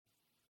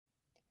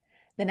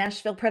The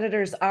Nashville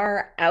Predators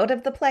are out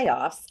of the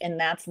playoffs, and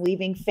that's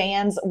leaving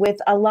fans with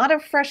a lot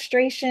of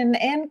frustration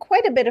and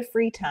quite a bit of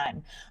free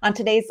time. On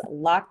today's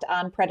Locked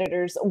On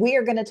Predators, we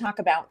are going to talk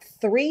about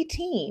three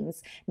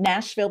teams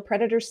Nashville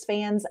Predators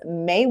fans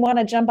may want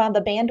to jump on the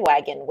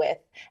bandwagon with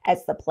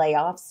as the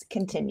playoffs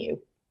continue.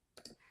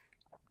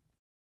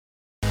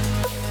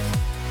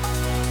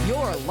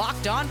 Your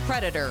Locked On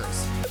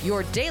Predators,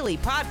 your daily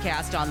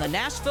podcast on the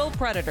Nashville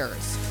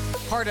Predators.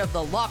 Part of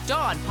the Locked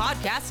On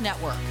Podcast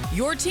Network,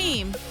 your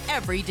team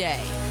every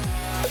day.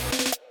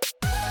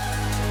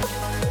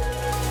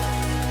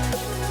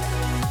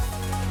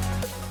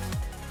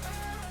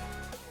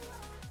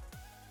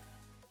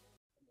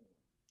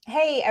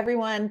 Hey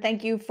everyone,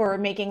 thank you for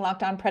making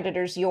Locked On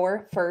Predators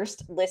your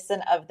first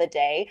listen of the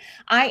day.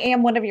 I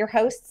am one of your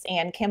hosts,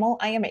 Ann Kimmel.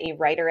 I am a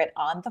writer at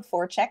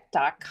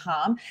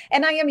ontheforecheck.com,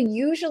 and I am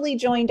usually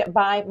joined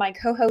by my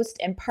co-host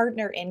and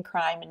partner in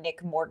crime,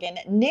 Nick Morgan.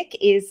 Nick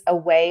is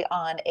away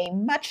on a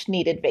much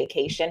needed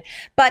vacation,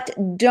 but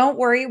don't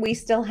worry, we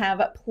still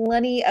have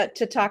plenty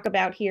to talk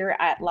about here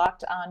at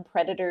Locked On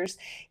Predators.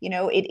 You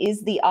know, it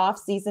is the off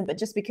season, but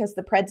just because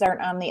the Preds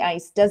aren't on the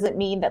ice doesn't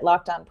mean that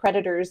Locked On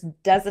Predators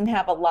doesn't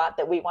have a lot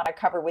that we want to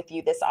cover with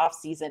you this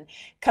offseason.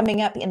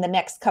 Coming up in the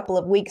next couple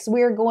of weeks,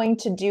 we're going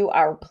to do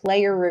our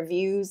player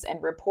reviews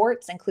and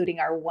reports, including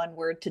our one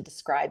word to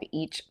describe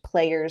each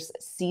player's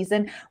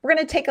season. We're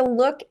going to take a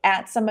look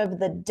at some of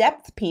the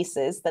depth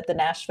pieces that the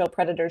Nashville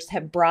Predators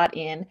have brought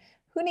in.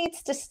 Who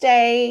needs to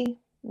stay?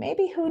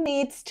 Maybe who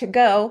needs to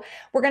go?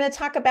 We're going to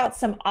talk about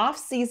some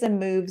off-season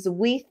moves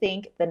we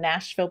think the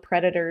Nashville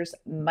Predators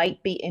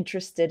might be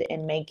interested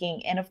in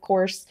making. And of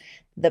course,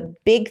 the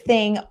big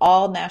thing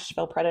all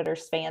Nashville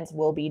Predators fans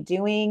will be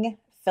doing,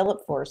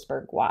 Filip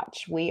Forsberg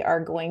watch. We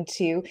are going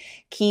to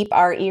keep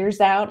our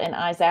ears out and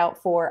eyes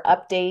out for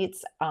updates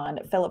on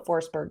Filip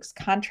Forsberg's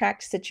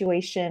contract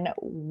situation.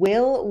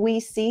 Will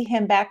we see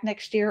him back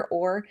next year,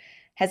 or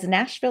has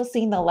Nashville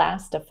seen the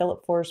last of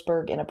Filip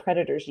Forsberg in a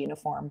Predators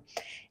uniform?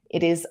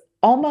 It is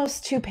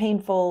almost too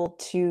painful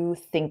to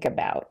think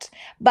about.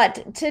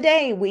 But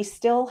today we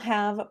still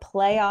have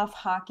playoff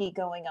hockey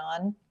going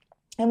on.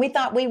 And we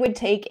thought we would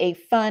take a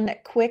fun,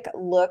 quick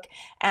look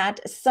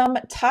at some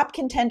top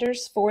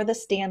contenders for the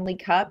Stanley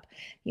Cup.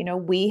 You know,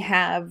 we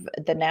have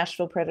the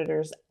Nashville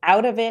Predators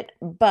out of it,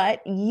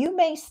 but you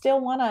may still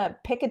want to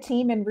pick a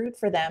team and root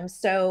for them.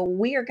 So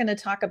we are going to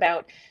talk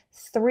about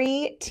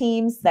three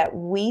teams that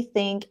we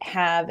think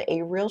have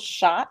a real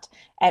shot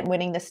at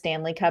winning the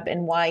Stanley Cup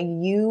and why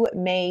you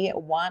may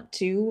want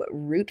to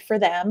root for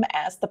them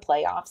as the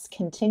playoffs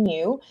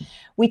continue.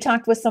 We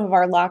talked with some of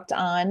our Locked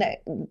On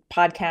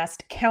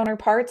podcast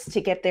counterparts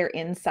to get their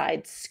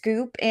inside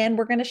scoop, and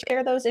we're going to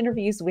share those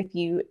interviews with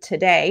you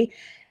today.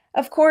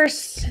 Of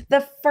course,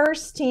 the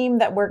first team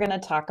that we're going to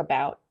talk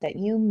about that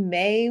you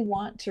may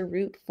want to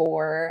root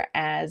for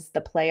as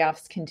the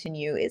playoffs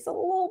continue is a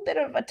little bit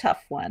of a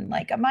tough one.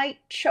 Like, I might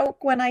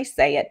choke when I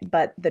say it,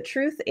 but the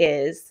truth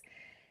is,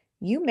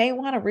 you may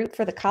want to root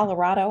for the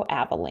Colorado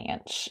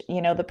Avalanche.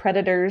 You know, the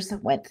Predators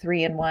went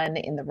 3-1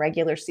 in the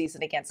regular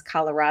season against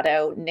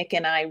Colorado. Nick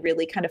and I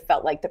really kind of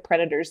felt like the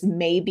Predators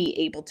may be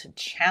able to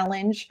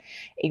challenge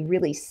a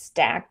really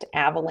stacked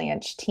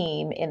Avalanche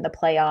team in the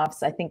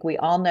playoffs. I think we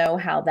all know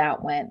how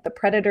that went. The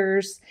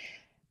Predators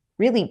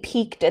really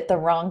peaked at the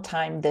wrong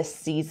time this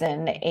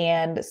season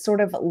and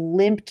sort of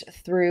limped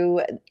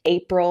through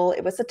April.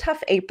 It was a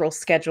tough April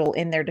schedule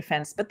in their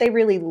defense, but they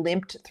really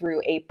limped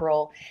through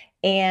April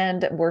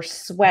and were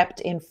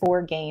swept in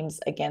 4 games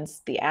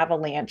against the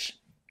Avalanche.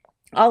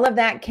 All of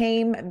that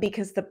came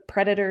because the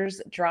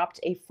Predators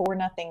dropped a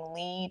 4-0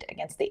 lead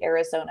against the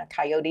Arizona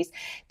Coyotes.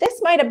 This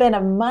might have been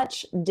a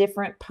much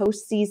different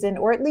postseason,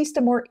 or at least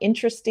a more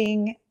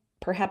interesting,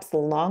 perhaps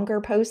longer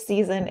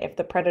postseason, if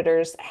the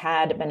Predators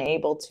had been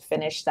able to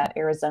finish that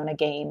Arizona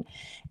game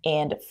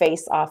and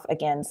face off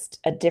against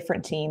a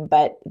different team,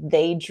 but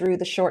they drew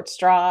the short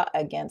straw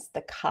against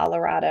the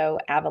Colorado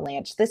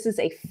Avalanche. This is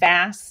a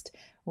fast,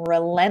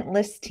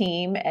 relentless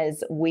team,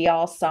 as we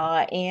all saw,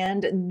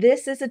 and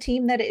this is a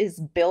team that is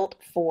built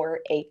for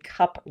a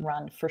cup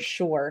run for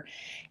sure.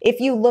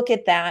 If you look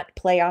at that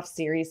playoff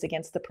series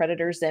against the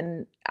Predators,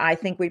 and I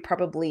think we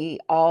probably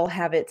all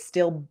have it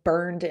still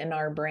burned in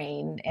our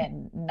brain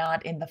and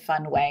not in the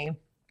fun way.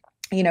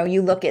 You know,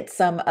 you look at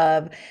some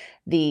of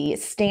the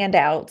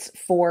standouts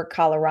for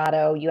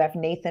Colorado. You have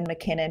Nathan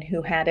MacKinnon,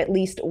 who had at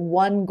least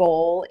one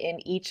goal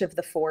in each of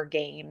the 4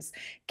 games.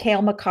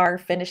 Cale Makar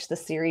finished the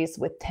series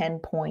with 10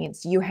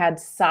 points. You had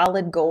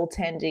solid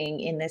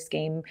goaltending in this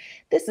game.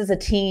 This is a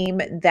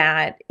team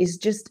that is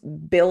just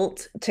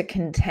built to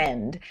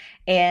contend.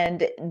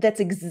 And that's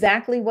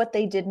exactly what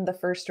they did in the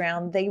first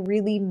round. They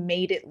really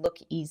made it look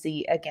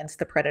easy against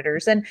the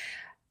Predators. And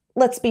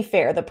let's be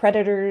fair, the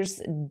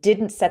Predators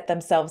didn't set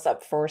themselves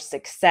up for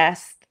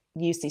success.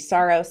 UC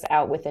Saros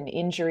out with an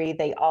injury.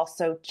 They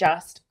also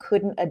just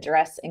couldn't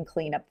address and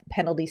clean up the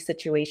penalty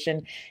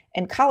situation.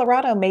 And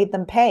Colorado made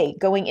them pay.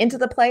 Going into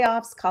the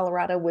playoffs,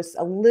 Colorado was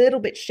a little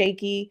bit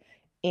shaky.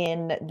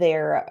 in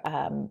their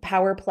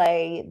power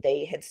play.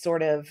 They had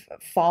sort of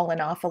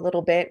fallen off a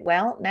little bit.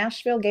 Well,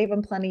 Nashville gave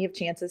them plenty of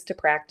chances to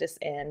practice,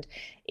 and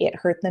it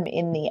hurt them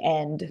in the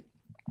end.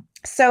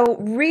 So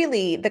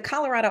really, the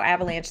Colorado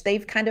Avalanche,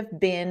 they've kind of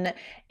been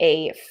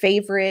a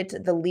favorite.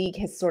 The league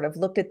has sort of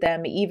looked at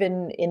them,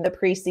 even in the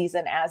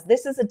preseason, as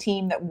this is a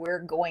team that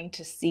we're going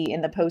to see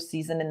in the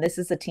postseason, and this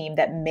is a team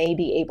that may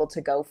be able to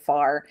go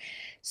far.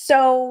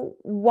 So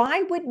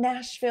why would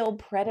Nashville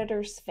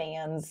Predators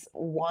fans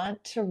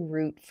want to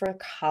root for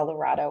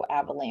Colorado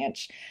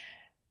Avalanche?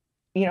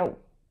 You know,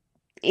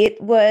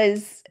 it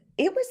was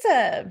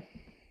a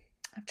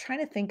I'm trying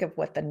to think of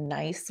what the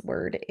nice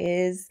word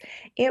is.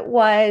 It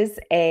was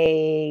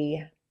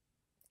a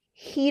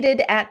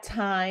heated at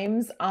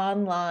times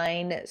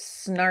online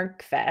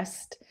snark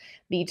fest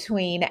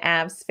between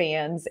Avs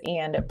fans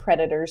and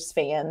Predators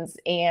fans.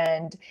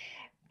 And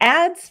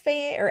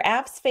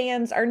Avs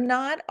fans are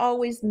not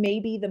always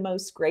maybe the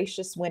most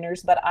gracious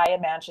winners, but I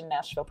imagine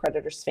Nashville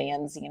Predators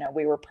fans,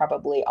 we were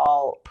probably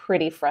all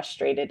pretty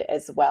frustrated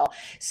as well.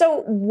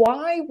 So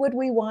why would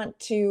we want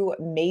to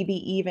maybe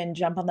even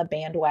jump on the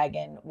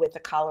bandwagon with the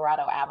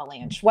Colorado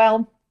Avalanche?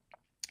 Well,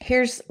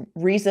 here's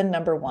reason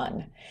number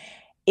one.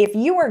 If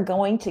you are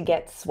going to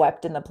get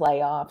swept in the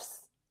playoffs,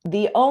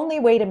 the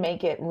only way to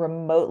make it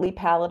remotely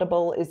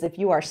palatable is if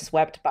you are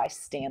swept by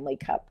Stanley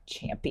Cup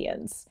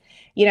champions.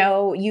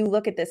 You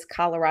look at this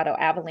Colorado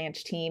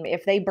Avalanche team,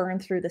 if they burn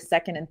through the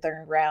second and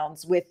third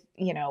rounds with,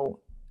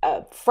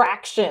 a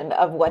fraction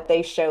of what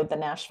they showed the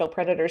Nashville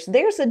Predators,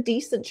 there's a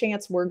decent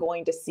chance we're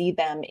going to see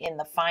them in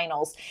the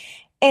finals.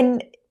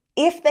 And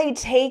if they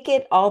take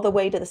it all the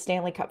way to the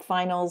Stanley Cup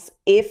finals,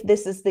 if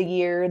this is the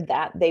year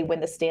that they win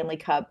the Stanley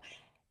Cup,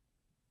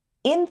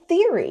 in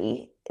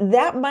theory,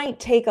 that might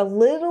take a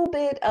little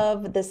bit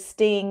of the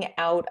sting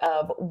out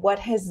of what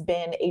has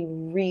been a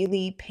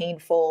really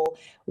painful,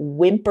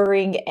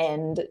 whimpering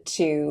end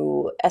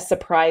to a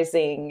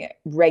surprising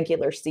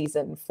regular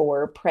season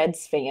for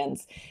Preds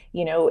fans.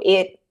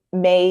 It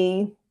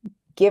may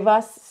give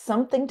us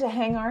something to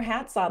hang our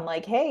hats on,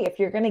 like, hey, if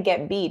you're going to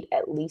get beat,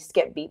 at least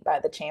get beat by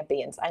the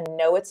champions. I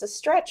know it's a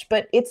stretch,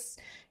 but it's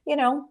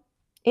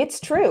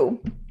true.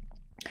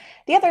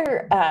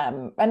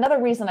 Another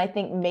reason I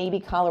think maybe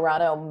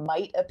Colorado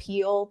might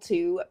appeal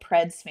to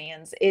Preds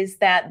fans is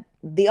that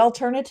the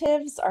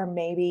alternatives are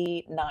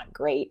maybe not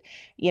great.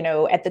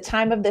 At the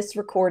time of this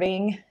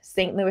recording,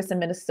 St. Louis and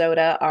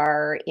Minnesota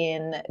are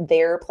in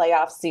their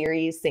playoff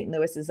series. St.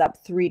 Louis is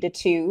up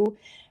 3-2.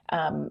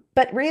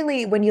 But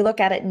really, when you look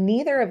at it,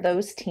 neither of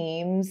those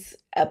teams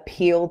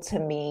appeal to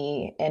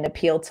me and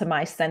appeal to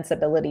my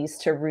sensibilities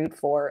to root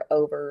for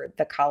over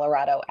the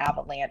Colorado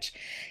Avalanche.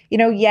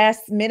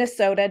 Yes,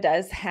 Minnesota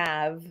does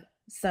have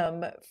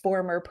some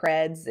former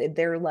Preds.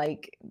 They're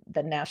like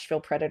the Nashville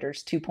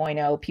Predators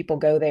 2.0. People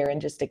go there and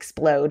just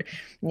explode.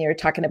 And you're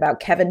talking about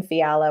Kevin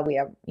Fiala. We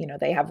have,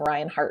 they have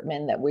Ryan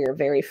Hartman that we're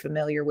very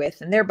familiar with,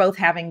 and they're both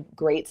having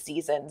great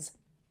seasons.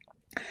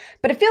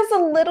 But it feels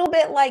a little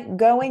bit like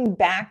going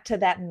back to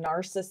that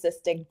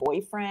narcissistic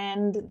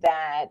boyfriend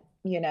that,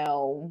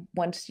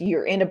 once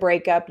you're in a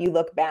breakup, you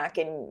look back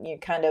and you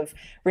kind of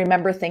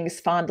remember things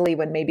fondly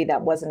when maybe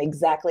that wasn't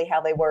exactly how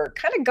they were.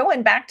 Kind of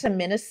going back to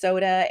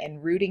Minnesota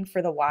and rooting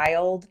for the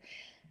Wild.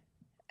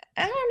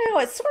 I don't know.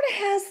 It sort of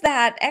has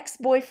that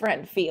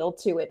ex-boyfriend feel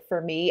to it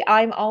for me.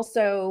 I'm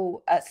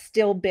also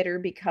still bitter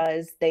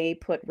because they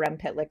put Rem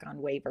Pitlick on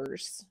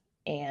waivers,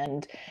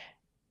 and,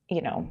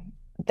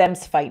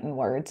 them's fighting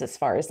words as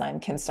far as I'm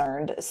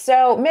concerned.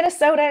 So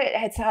Minnesota,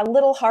 it's a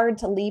little hard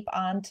to leap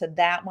onto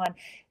that one.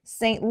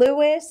 St.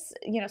 Louis,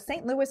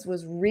 St. Louis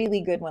was really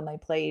good when they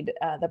played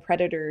the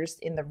Predators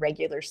in the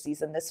regular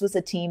season. This was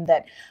a team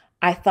that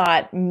I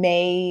thought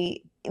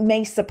may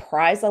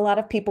surprise a lot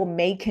of people,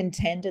 may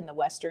contend in the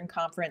Western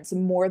Conference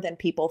more than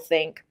people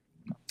think.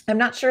 I'm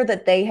not sure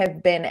that they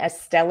have been as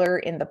stellar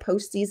in the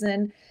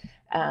postseason.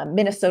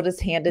 Minnesota's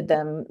handed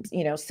them,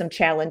 some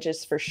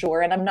challenges for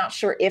sure. And I'm not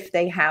sure if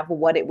they have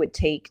what it would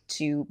take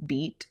to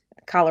beat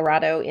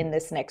Colorado in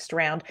this next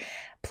round.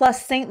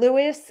 Plus, St.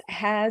 Louis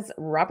has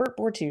Robert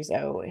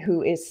Bortuzzo,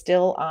 who is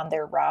still on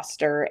their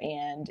roster.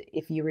 And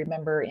if you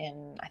remember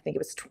I think it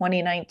was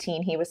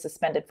 2019, he was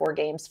suspended 4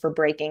 games for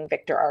breaking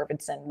Victor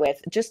Arvidsson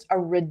with just a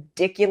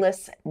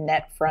ridiculous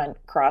net front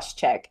cross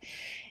check.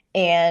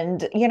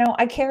 And,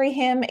 I carry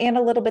him and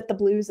a little bit the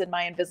Blues in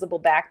my invisible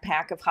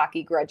backpack of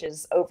hockey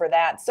grudges over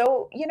that.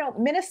 So,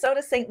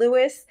 Minnesota, St.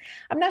 Louis,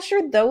 I'm not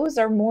sure those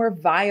are more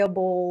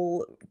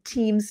viable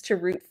teams to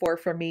root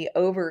for me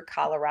over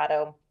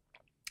Colorado.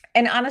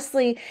 And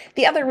honestly,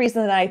 the other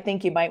reason that I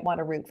think you might want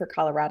to root for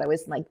Colorado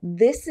is like,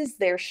 this is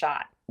their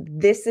shot.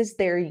 This is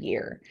their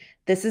year.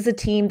 This is a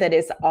team that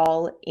is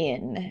all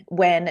in.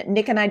 When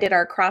Nick and I did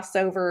our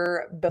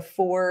crossover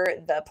before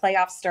the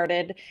playoffs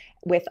started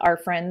with our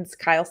friends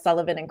Kyle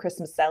Sullivan and Chris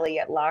Maselli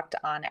at Locked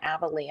on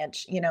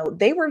Avalanche,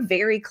 they were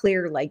very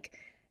clear, like,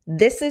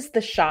 this is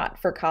the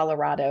shot for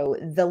Colorado.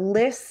 The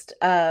list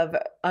of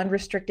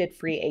unrestricted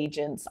free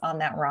agents on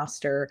that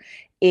roster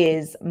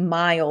is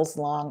miles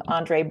long.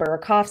 Andre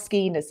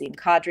Burakovsky, Nazem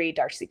Kadri,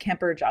 Darcy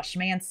Kemper, Josh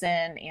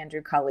Manson,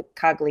 Andrew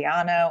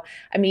Cogliano.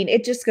 I mean,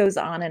 it just goes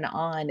on.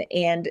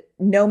 And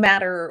no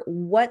matter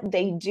what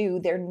they do,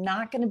 they're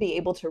not going to be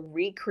able to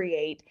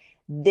recreate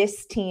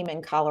this team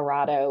in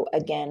Colorado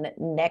again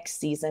next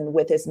season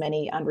with as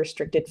many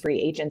unrestricted free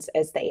agents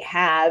as they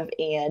have,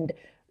 and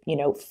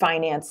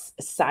finance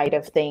side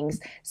of things.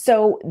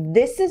 So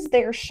this is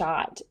their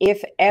shot.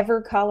 If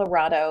ever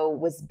Colorado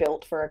was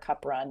built for a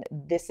cup run,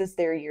 this is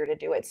their year to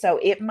do it. So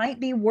it might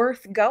be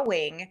worth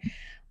going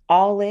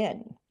all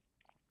in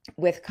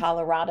with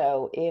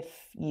Colorado if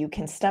you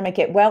can stomach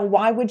it. Well,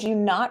 why would you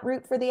not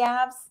root for the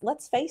Avs?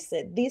 Let's face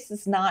it, this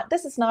is not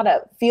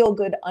a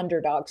feel-good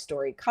underdog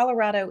story.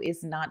 Colorado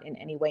is not in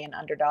any way an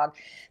underdog.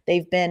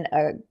 They've been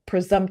a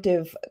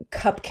presumptive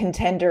cup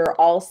contender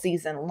all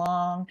season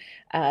long.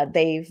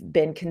 They've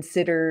been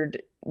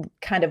considered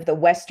kind of the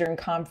Western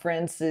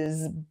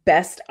Conference's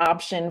best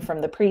option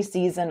from the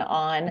preseason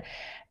on.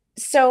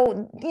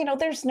 So,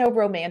 there's no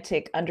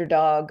romantic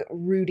underdog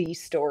Rudy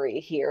story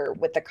here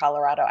with the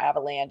Colorado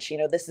Avalanche.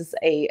 This is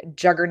a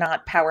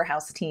juggernaut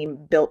powerhouse team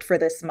built for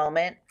this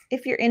moment.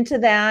 If you're into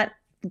that,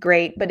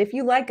 great. But if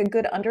you like a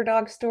good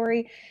underdog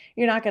story,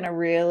 you're not going to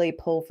really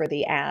pull for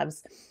the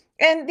Avs.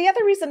 And the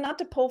other reason not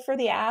to pull for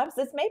the Avs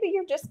is maybe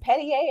you're just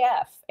petty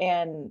AF.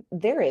 And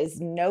there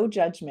is no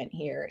judgment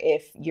here.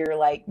 If you're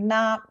like,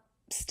 nah,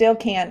 still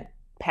can't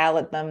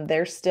palate them,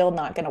 they're still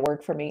not going to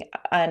work for me.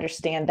 I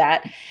understand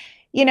that.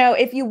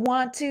 If you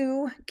want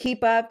to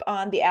keep up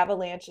on the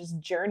Avalanche's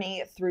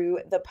journey through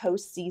the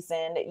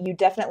postseason, you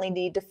definitely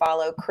need to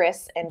follow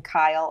Chris and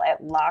Kyle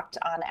at Locked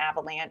On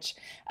Avalanche.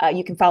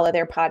 You can follow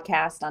their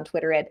podcast on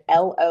Twitter at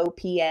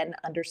LOPN_Avalanche.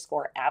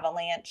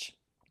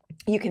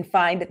 You can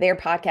find their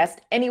podcast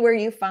anywhere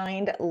you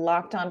find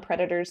Locked On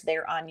Predators.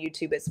 They're on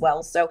YouTube as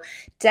well. So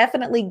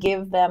definitely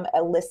give them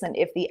a listen.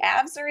 If the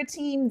Avs are a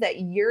team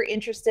that you're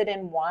interested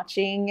in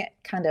watching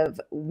kind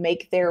of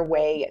make their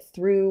way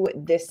through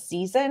this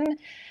season,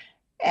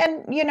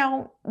 and,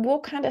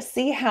 we'll kind of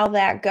see how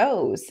that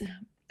goes.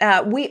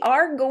 We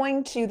are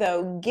going to,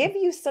 though, give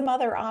you some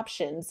other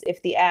options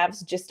if the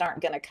Avs just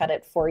aren't going to cut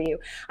it for you.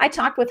 I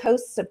talked with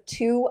hosts of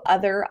 2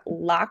 other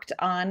Locked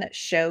On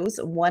shows,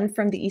 one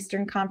from the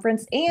Eastern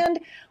Conference and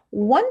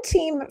one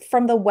team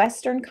from the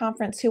Western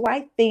Conference who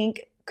I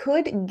think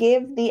could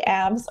give the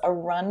Avs a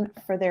run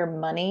for their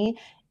money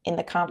in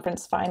the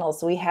conference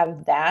finals. We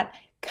have that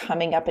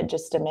coming up in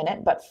just a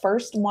minute. But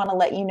first, want to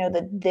let you know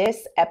that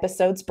this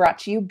episode's brought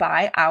to you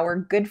by our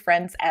good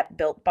friends at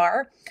Built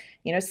Bar.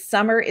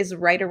 Summer is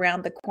right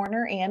around the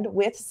corner, and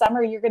with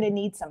summer, you're going to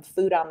need some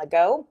food on the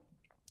go.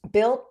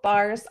 Built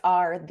Bars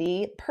are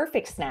the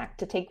perfect snack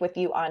to take with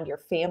you on your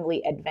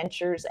family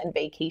adventures and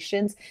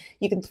vacations.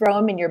 You can throw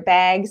them in your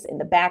bags, in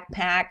the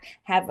backpack,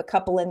 have a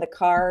couple in the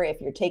car if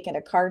you're taking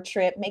a car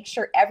trip. Make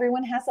sure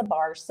everyone has a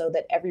bar so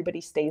that everybody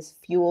stays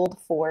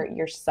fueled for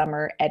your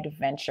summer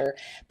adventure.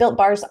 Built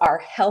Bars are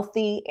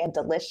healthy and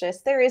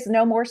delicious. There is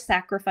no more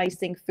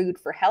sacrificing food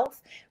for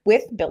health.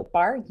 With Built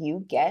Bar,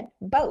 you get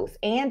both,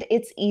 and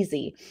it's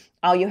easy.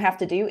 All you have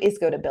to do is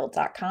go to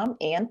Built.com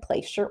and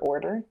place your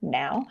order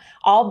now.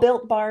 All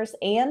Built Bars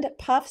and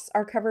Puffs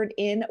are covered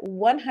in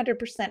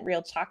 100%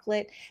 real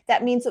chocolate.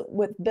 That means that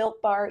with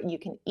Built Bar, you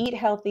can eat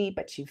healthy,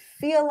 but you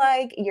feel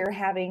like you're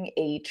having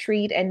a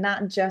treat and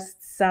not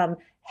just some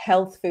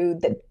health food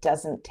that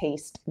doesn't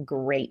taste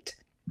great.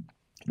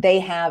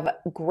 They have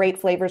great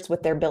flavors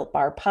with their Built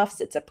Bar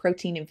Puffs. It's a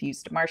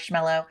protein-infused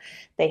marshmallow.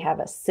 They have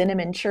a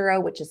cinnamon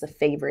churro, which is a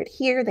favorite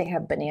here. They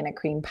have banana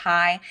cream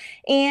pie.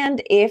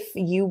 And if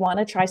you want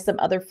to try some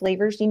other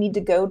flavors, you need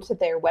to go to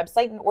their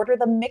website and order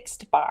the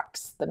mixed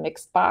box. The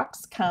mixed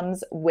box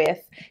comes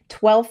with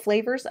 12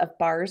 flavors of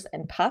bars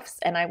and puffs.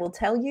 And I will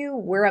tell you,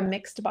 we're a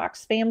mixed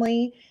box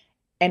family,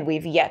 and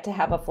we've yet to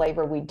have a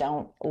flavor we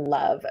don't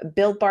love.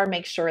 Built Bar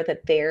makes sure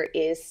that there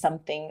is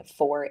something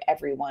for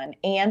everyone.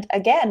 And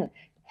again,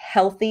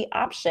 healthy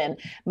option.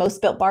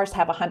 Most Built Bars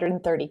have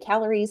 130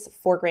 calories,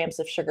 4 grams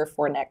of sugar,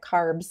 4 net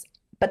carbs,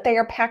 but they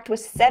are packed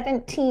with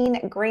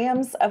 17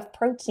 grams of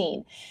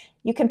protein.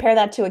 You compare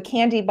that to a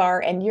candy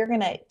bar, and you're going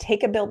to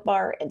take a Built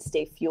Bar and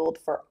stay fueled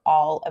for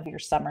all of your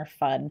summer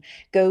fun.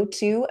 Go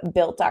to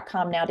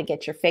Built.com now to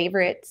get your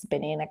favorites: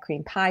 banana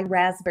cream pie,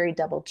 raspberry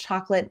double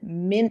chocolate,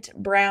 mint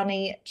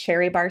brownie,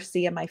 cherry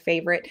barcia, my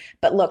favorite.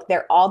 But look,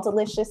 they're all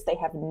delicious. They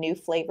have new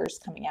flavors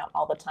coming out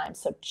all the time.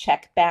 So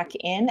check back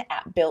in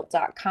at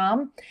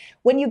Built.com.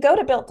 When you go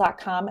to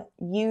Built.com,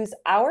 use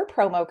our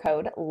promo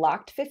code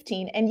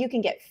LOCKED15 and you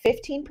can get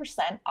 15%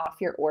 off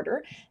your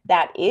order.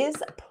 That is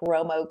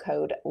promo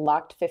code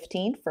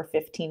LOCKED15 for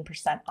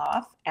 15%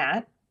 off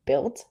at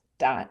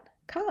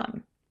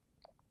Built.com.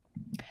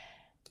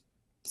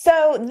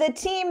 So the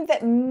team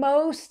that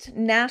most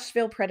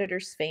Nashville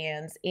Predators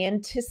fans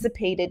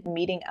anticipated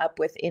meeting up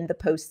with in the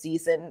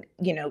postseason,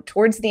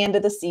 towards the end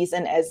of the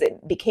season, as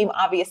it became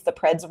obvious the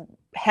Preds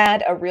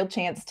had a real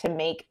chance to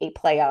make a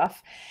playoff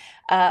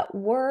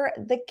were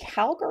the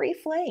Calgary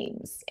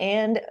Flames.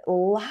 And a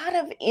lot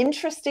of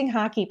interesting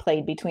hockey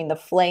played between the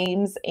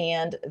Flames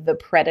and the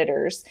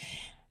Predators.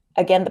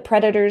 Again, the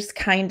Predators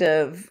kind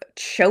of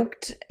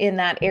choked in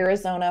that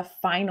Arizona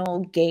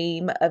final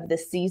game of the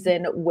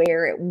season,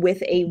 where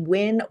with a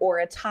win or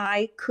a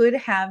tie could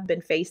have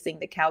been facing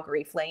the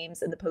Calgary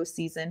Flames in the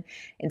postseason.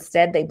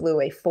 Instead, they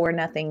blew a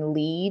 4-0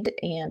 lead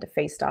and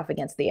faced off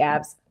against the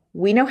Avs.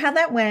 We know how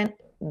that went.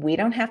 We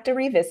don't have to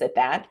revisit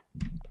that.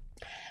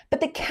 But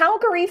the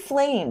Calgary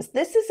Flames,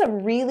 this is a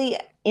really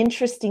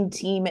interesting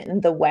team in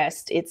the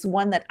West. It's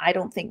one that I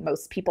don't think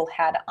most people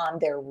had on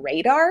their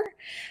radar.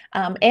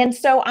 And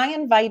so I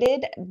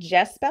invited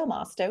Jess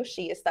Belmosto,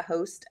 she is the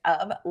host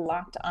of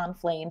Locked on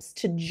Flames,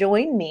 to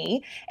join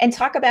me and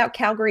talk about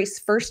Calgary's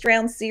first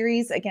round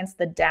series against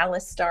the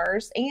Dallas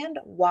Stars and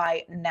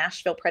why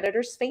Nashville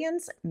Predators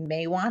fans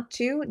may want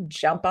to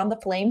jump on the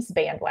Flames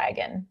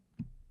bandwagon.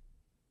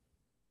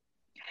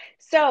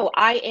 So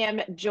I am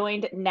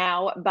joined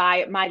now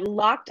by my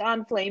Locked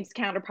on Flames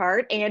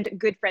counterpart and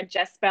good friend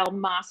Jess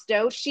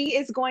Belmosto. She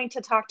is going to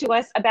talk to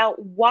us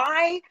about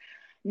why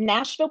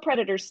Nashville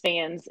Predators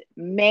fans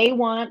may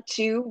want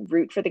to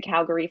root for the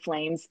Calgary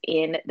Flames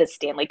in the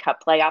Stanley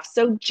Cup playoffs.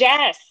 So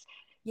Jess,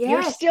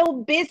 You're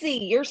still busy.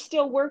 You're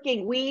still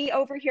working. We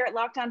over here at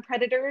Locked on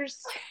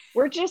Predators,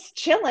 we're just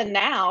chilling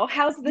now.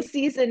 How's the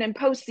season and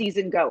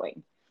postseason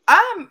going?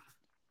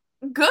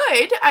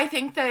 Good. I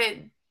think that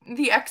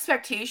the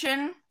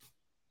expectation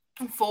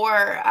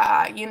for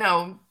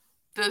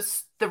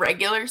the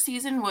regular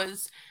season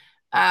was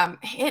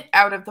hit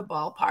out of the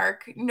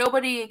ballpark.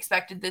 Nobody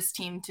expected this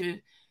team to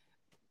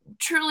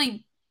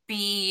truly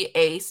be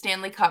a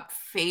Stanley Cup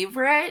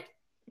favorite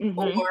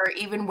or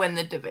even win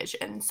the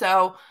division.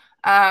 So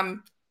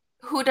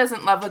who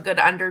doesn't love a good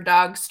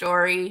underdog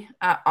story,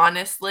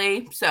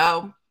 honestly?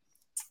 So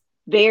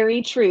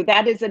very true.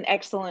 That is an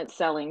excellent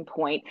selling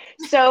point.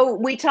 So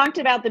we talked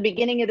about the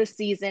beginning of the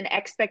season,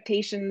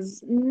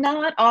 expectations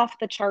not off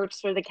the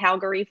charts for the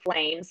Calgary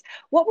Flames.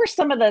 What were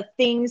some of the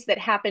things that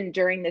happened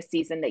during the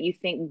season that you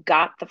think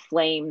got the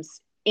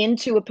Flames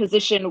into a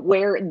position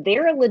where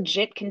they're a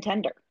legit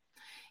contender?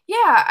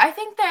 Yeah, I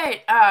think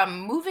that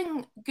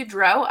moving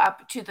Gaudreau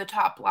up to the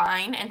top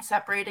line and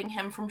separating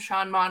him from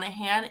Sean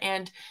Monahan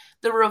and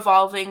the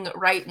revolving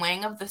right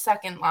wing of the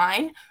second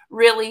line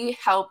really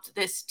helped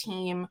this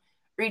team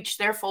reach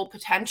their full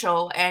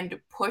potential and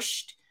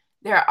pushed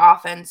their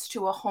offense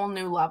to a whole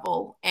new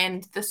level.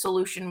 And the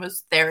solution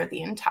was there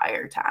the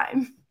entire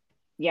time.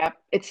 Yep.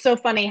 It's so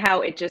funny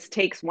how it just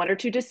takes one or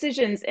two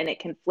decisions and it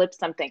can flip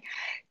something.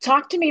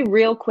 Talk to me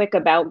real quick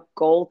about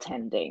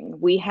goaltending.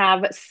 We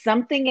have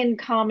something in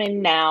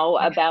common now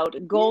about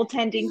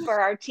goaltending for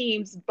our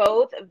teams,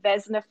 both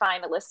Vezina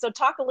finalists. So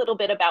talk a little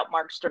bit about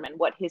Markstrom and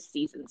what his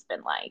season's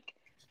been like.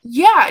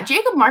 Yeah,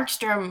 Jacob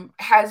Markstrom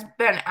has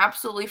been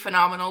absolutely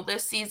phenomenal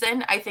this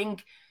season. I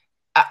think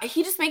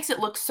he just makes it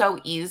look so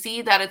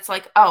easy that it's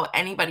like, oh,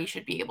 anybody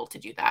should be able to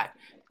do that.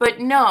 But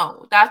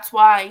no, that's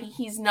why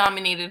he's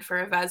nominated for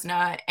a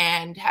Vezina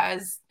and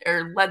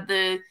led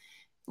the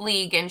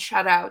league in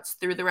shutouts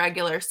through the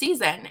regular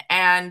season.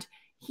 And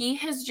he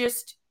has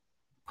just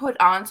put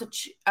on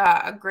such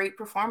a great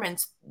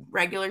performance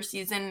regular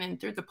season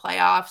and through the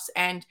playoffs.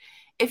 And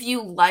if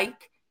you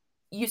like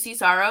UC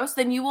Saros,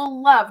 then you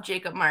will love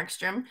Jacob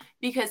Markstrom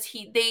because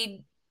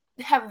they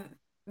have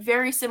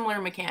very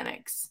similar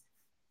mechanics.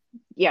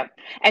 Yep.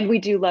 And we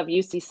do love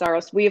UC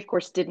Saros. We, of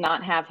course, did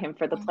not have him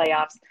for the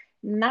playoffs.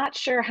 Not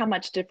sure how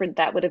much different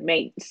that would have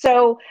made.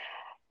 So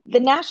the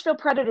Nashville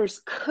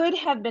Predators could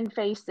have been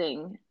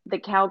facing the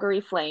Calgary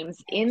Flames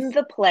in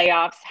the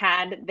playoffs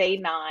had they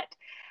not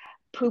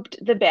pooped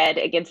the bed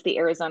against the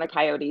Arizona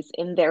Coyotes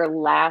in their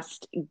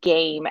last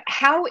game.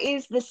 How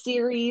is the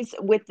series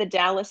with the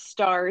Dallas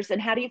Stars,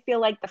 and how do you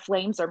feel like the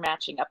Flames are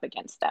matching up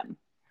against them?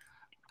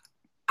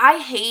 I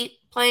hate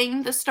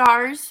playing the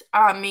Stars,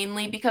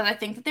 mainly because I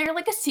think that they're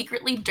like a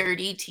secretly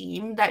dirty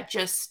team that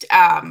just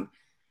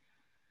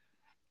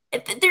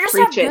they're just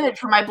not good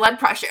for my blood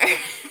pressure.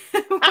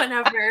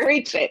 Whenever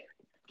Preach it.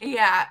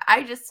 Yeah,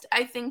 I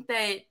think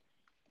that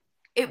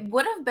it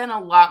would have been a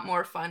lot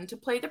more fun to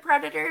play the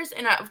Predators.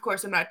 And of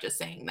course, I'm not just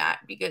saying that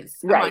because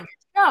I'm on your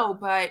show,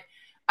 but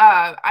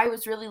I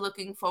was really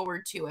looking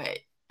forward to it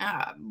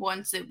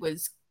once it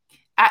was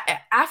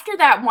after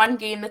that one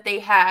game that they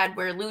had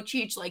where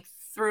Lucic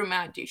threw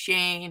Matt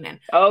Duchene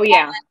and all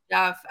that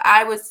stuff.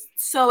 I was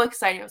so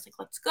excited. I was like,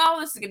 let's go.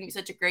 This is going to be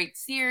such a great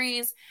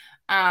series.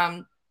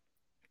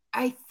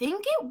 I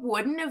think it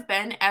wouldn't have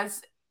been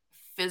as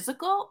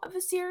physical of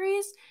a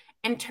series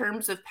in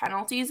terms of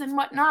penalties and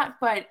whatnot,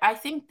 but I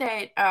think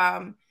that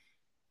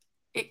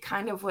it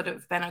kind of would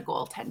have been a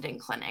goaltending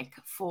clinic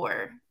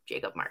for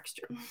Jacob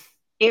Markstrom.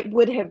 It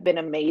would have been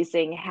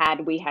amazing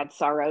had we had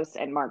Saros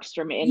and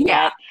Markstrom in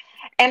net.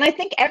 And I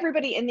think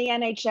everybody in the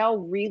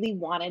NHL really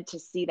wanted to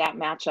see that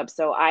matchup.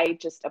 So I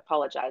just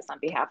apologize on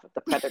behalf of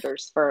the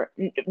Predators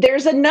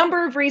there's a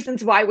number of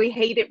reasons why we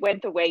hate it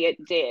went the way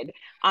it did.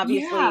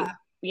 Obviously,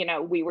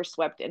 we were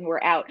swept and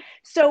we're out.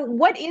 So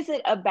what is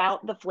it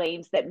about the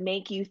Flames that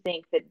make you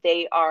think that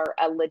they are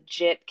a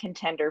legit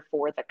contender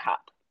for the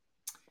cup?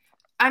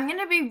 I'm going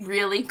to be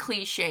really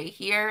cliche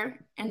here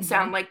and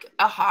sound like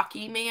a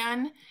hockey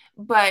man,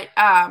 but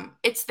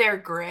it's their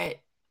grit.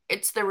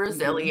 It's the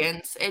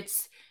resilience.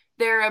 It's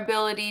their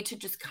ability to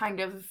just kind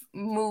of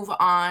move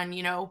on,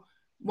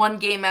 one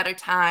game at a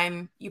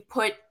time. You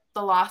put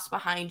the loss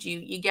behind you,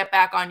 you get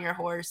back on your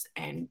horse,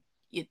 and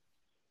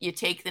you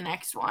take the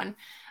next one.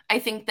 I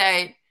think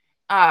that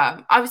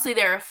obviously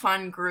they're a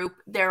fun group.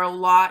 There's a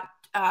lot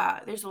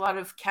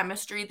of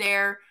chemistry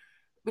there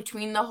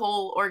between the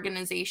whole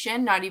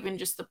organization, not even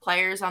just the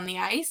players on the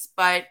ice,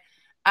 but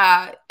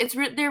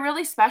they're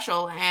really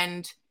special,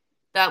 and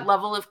that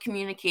level of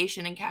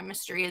communication and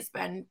chemistry has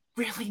been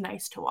really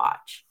nice to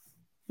watch.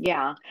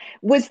 Yeah.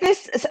 Was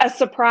this a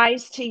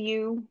surprise to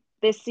you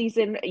this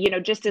season?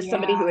 Just as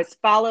somebody who has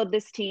followed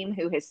this team,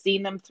 who has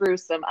seen them through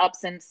some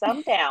ups and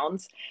some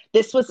downs,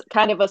 this was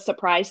kind of a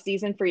surprise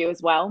season for you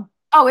as well?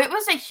 Oh, it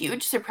was a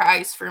huge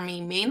surprise for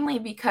me, mainly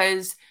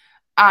because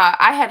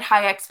I had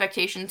high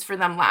expectations for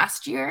them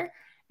last year.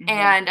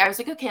 And I was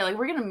like, okay, like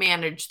we're going to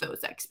manage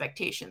those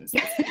expectations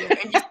this year.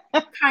 And just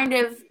kind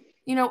of,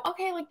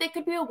 okay, like they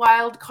could be a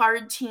wild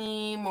card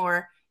team,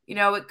 or,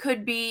 it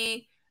could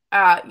be,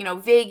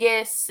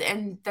 Vegas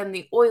and then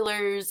the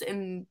Oilers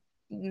and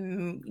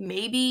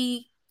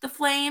maybe the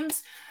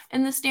Flames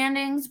in the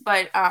standings.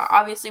 But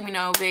obviously we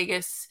know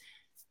Vegas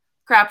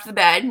crapped the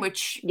bed,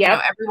 which,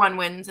 everyone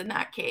wins in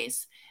that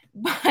case.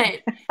 But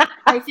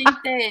I think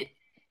that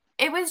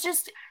it was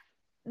just,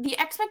 the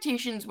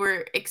expectations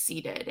were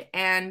exceeded,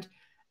 and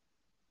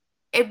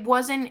it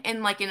wasn't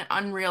in like an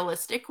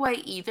unrealistic way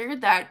either.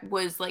 That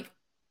was like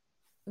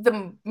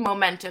the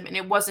momentum, and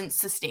it wasn't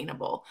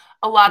sustainable.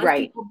 A lot of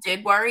people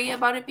did worry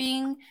about it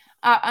being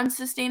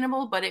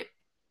unsustainable, but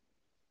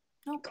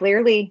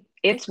clearly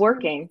it's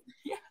working.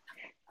 Yeah.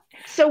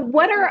 So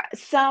what are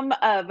some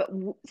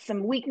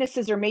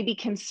weaknesses or maybe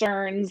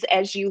concerns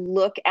as you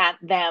look at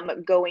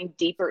them going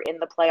deeper in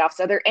the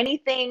playoffs? Are there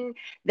anything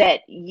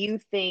that you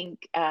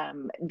think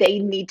they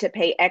need to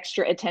pay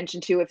extra attention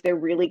to if they're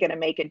really going to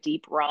make a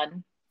deep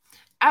run?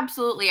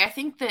 Absolutely. I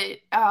think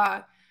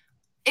that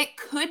it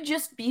could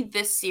just be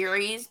this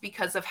series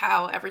because of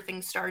how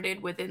everything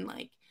started within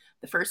like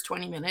the first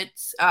 20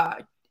 minutes.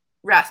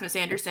 Rasmus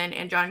Anderson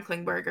and John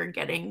Klingberg are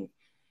getting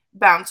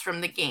bounce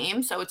from the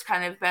game, so it's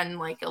kind of been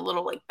like a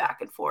little like back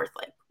and forth,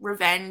 like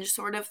revenge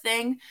sort of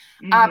thing.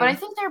 But I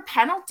think their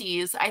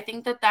penalties, I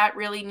think that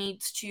really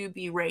needs to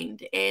be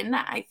reined in.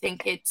 I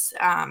think it's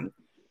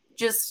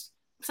just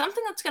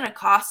something that's going to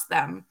cost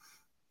them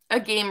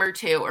a game or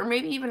two, or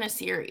maybe even a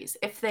series,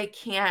 if they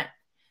can't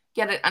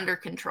get it under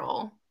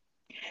control.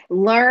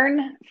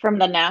 Learn from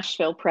the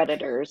Nashville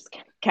Predators,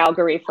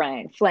 Calgary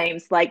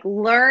Flames. Like,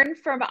 learn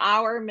from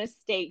our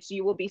mistakes.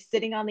 You will be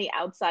sitting on the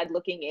outside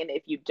looking in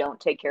if you don't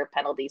take care of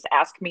penalties.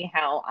 Ask me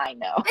how I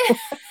know.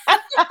 All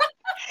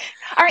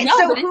right, no,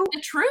 so but it's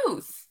the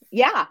truth.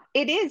 Yeah,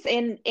 it is.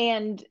 And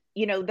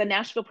the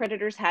Nashville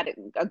Predators had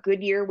a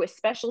good year with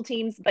special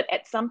teams, but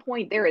at some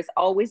point there is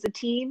always a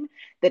team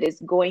that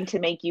is going to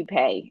make you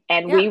pay.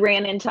 And we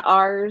ran into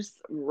ours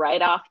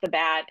right off the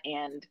bat,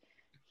 and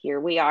here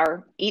we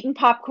are eating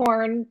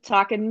popcorn,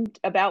 talking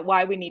about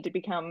why we need to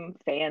become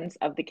fans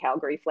of the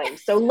Calgary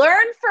Flames. So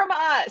learn from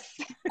us.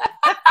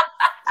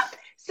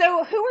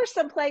 So who are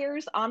some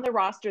players on the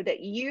roster that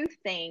you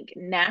think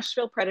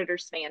Nashville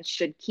Predators fans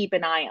should keep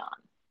an eye on?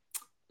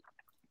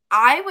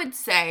 I would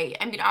say,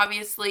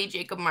 obviously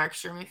Jacob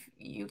Markstrom, if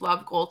you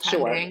love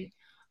goaltending.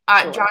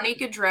 Sure. Johnny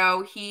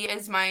Gaudreau, he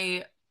is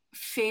my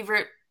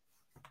favorite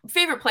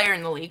player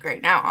in the league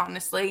right now,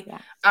 honestly.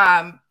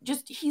 Yeah.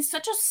 He's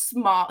such a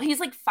he's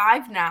like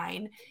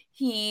 5'9".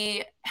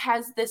 He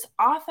has this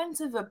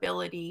offensive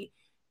ability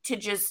to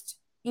just,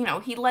 he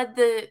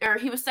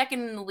was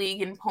second in the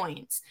league in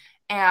points,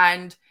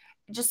 and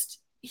just,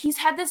 he's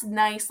had this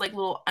nice like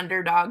little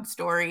underdog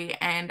story,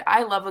 and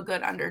I love a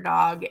good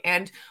underdog.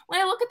 And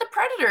when I look at the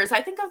Predators,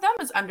 I think of them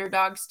as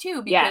underdogs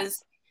too,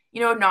 because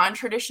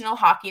non-traditional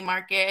hockey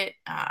market,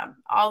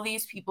 all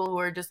these people who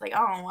are just like,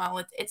 oh,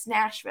 well, it's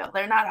Nashville.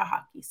 They're not a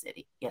hockey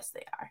city. Yes,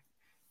 they are.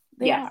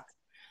 They are.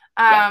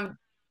 I'm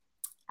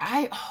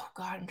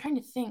trying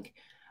to think.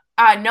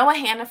 Noah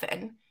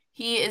Hanifin.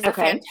 He is a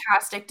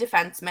fantastic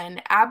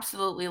defenseman.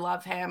 Absolutely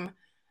love him.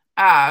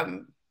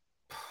 All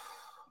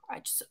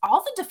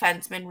the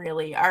defensemen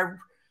really are.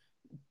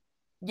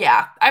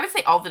 Yeah, I would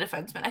say all the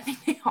defensemen. I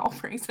think they all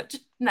bring such a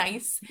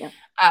nice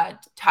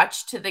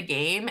touch to the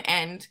game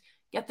and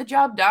get the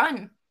job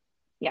done.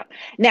 Yeah.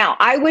 Now,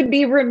 I would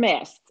be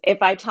remiss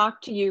if I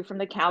talked to you from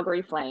the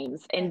Calgary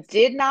Flames and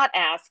did not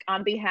ask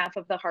on behalf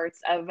of the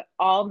hearts of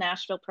all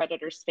Nashville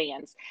Predators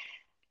fans,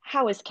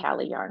 how is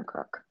Calle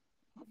Jarnkrok?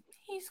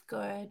 He's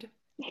good.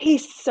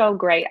 He's so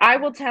great. I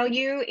will tell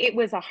you, it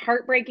was a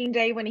heartbreaking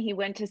day when he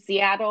went to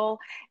Seattle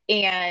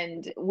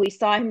and we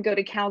saw him go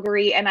to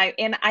Calgary. And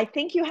I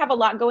think you have a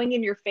lot going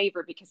in your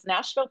favor because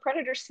Nashville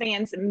Predators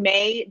fans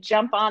may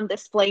jump on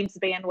this Flames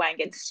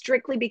bandwagon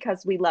strictly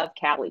because we love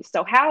Callie.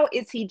 So how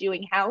is he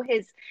doing? How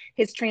has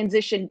his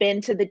transition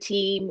been to the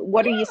team?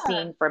 What are you Yeah.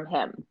 seeing from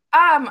him?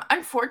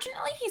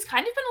 Unfortunately, he's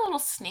kind of been a little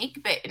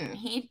snake bitten.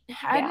 He Yeah.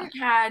 hadn't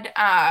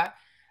had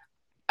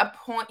a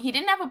point. He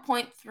didn't have a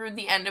point through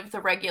the end of the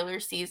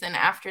regular season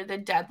after the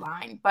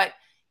deadline, but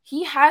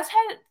he has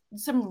had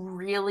some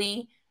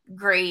really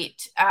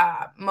great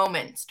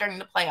moments during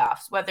the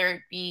playoffs, whether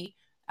it be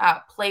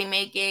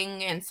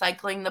playmaking and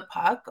cycling the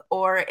puck,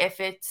 or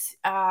if it's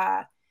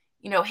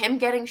him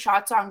getting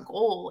shots on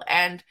goal.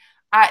 And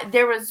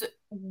there was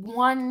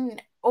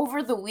one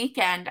over the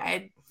weekend.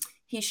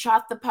 He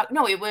shot the puck.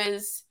 No, it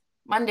was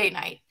Monday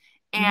night,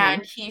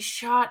 and he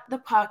shot the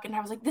puck, and I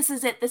was like, "This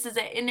is it, this is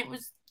it," and it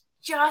was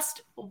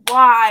just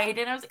wide,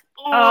 and I was like,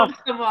 "Oh,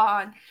 come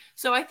on!"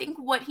 So I think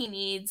what he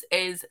needs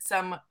is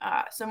some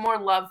more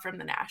love from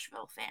the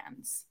Nashville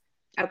fans.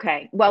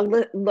 Okay. Well,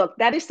 look,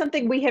 that is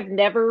something we have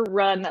never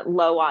run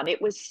low on.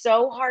 It was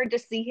so hard to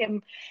see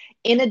him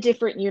in a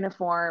different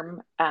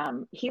uniform.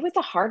 He was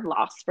a hard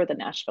loss for the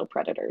Nashville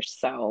Predators.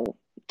 So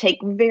take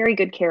very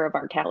good care of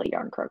our Calle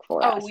Yarncroke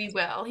for Oh, us. we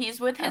will. He's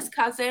with his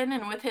cousin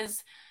and with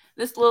this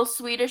little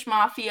Swedish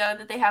mafia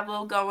that they have a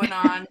little going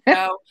on.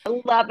 So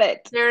Love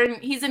it.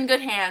 he's in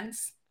good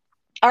hands.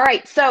 All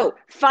right. So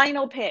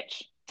final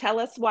pitch. Tell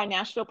us why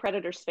Nashville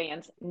Predators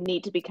fans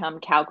need to become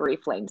Calgary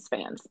Flames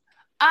fans.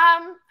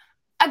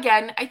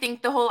 Again, I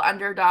think the whole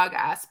underdog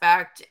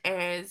aspect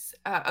is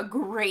a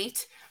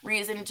great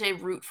reason to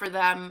root for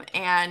them,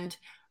 and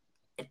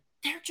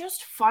they're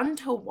just fun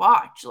to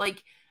watch.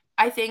 Like,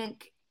 I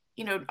think,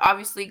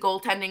 obviously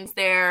goaltending's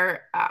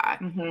there,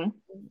 and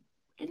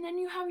then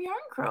you have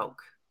Yarncroke.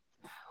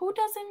 Who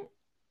doesn't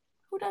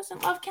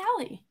love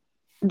Callie?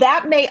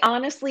 That may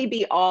honestly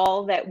be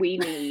all that we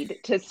need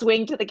to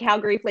swing to the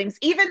Calgary Flames.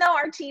 Even though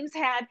our teams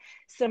had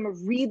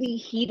some really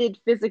heated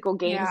physical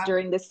games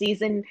during the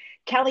season,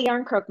 Calle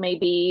Yarncroke may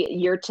be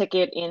your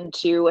ticket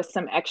into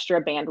some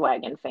extra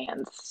bandwagon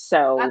fans.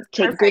 So That's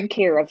take perfect. good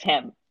care of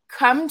him.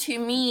 Come to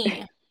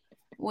me.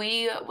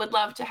 We would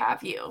love to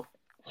have you.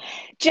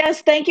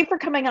 Jess, thank you for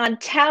coming on.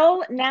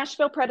 Tell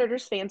Nashville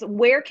Predators fans,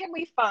 where can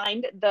we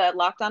find the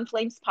Locked On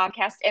Flames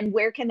podcast and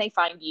where can they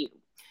find you?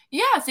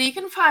 Yeah, so you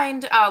can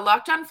find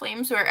Locked On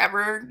Flames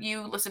wherever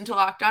you listen to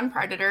Locked On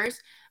Predators,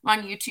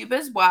 on YouTube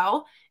as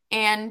well.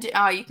 And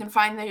you can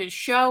find the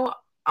show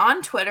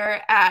on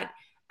Twitter at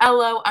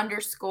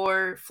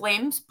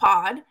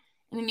LO_FlamesPod. And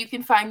then you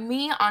can find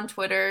me on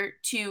Twitter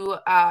to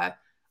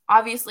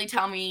obviously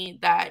tell me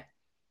that,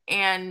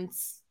 and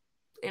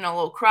in a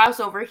little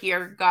crossover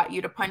here, got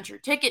you to punch your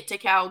ticket to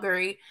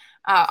Calgary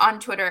on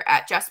Twitter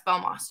at Jess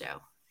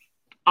Belmosto.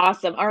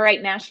 Awesome. All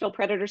right, Nashville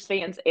Predators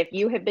fans, if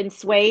you have been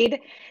swayed,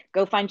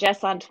 go find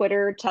Jess on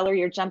Twitter. Tell her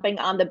you're jumping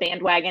on the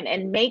bandwagon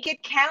and make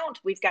it count.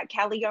 We've got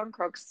Calle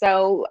Yarncroke.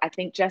 So I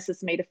think Jess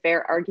has made a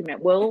fair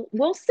argument.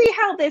 We'll see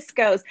how this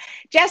goes.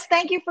 Jess,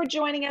 thank you for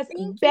joining us.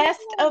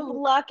 Best of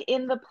luck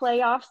in the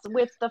playoffs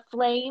with the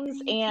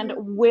Flames, and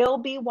we'll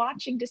be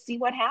watching to see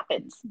what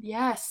happens.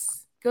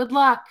 Yes. Good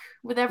luck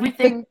with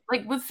everything,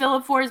 like with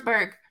Filip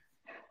Forsberg.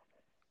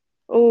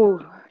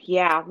 Oh,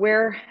 yeah.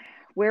 We're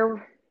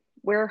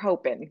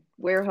hoping.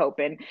 We're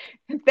hoping.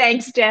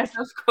 Thanks, Jess.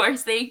 Of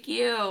course. Thank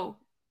you.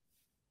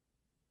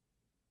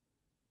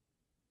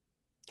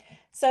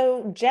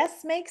 So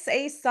Jess makes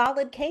a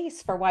solid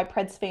case for why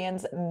Preds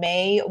fans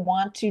may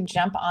want to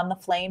jump on the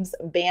Flames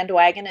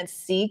bandwagon and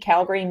see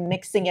Calgary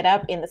mixing it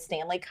up in the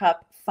Stanley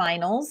Cup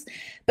Finals.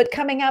 But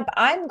coming up,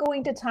 I'm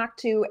going to talk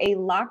to a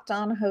Locked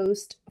On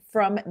host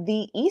from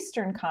the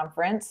Eastern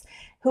Conference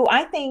who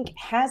I think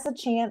has a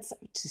chance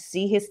to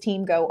see his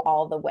team go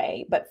all the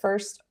way. But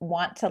first,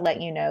 want to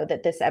let you know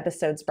that this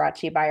episode's brought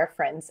to you by our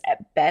friends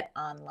at Bet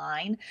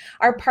Online.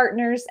 Our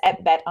partners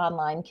at Bet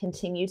Online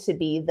continue to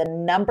be the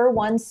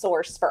 #1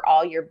 source for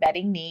all your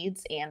betting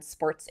needs and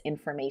sports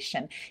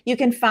information. You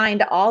can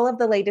find all of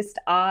the latest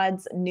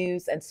odds,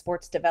 news, and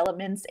sports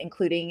developments,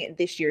 including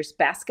this year's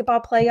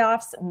basketball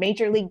playoffs,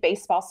 Major League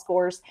Baseball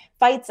scores,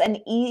 fights, and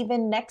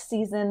even next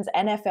season's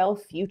NFL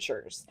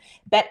futures.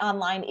 Bet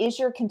Online is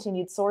your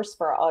continued source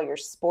for all your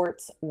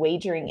sports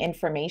wagering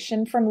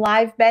information, from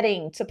live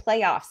betting to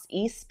playoffs,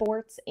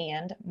 esports,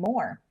 and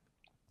more.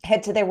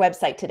 Head to their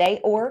website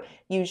today or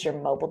use your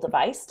mobile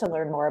device to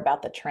learn more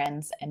about the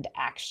trends and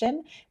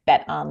action.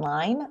 Bet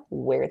Online,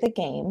 where the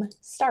game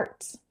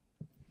starts.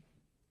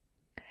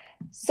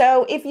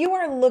 So if you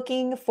are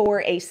looking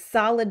for a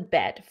solid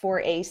bet for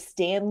a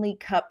Stanley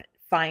Cup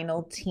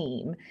final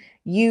team,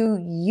 you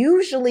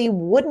usually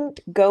wouldn't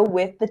go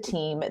with the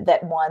team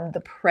that won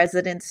the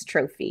President's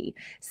Trophy.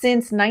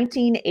 Since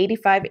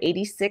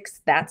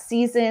 1985-86, that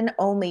season,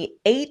 only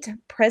 8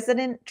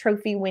 President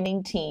Trophy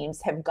winning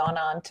teams have gone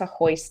on to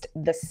hoist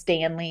the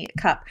Stanley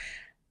Cup.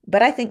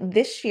 But I think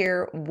this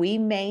year we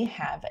may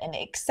have an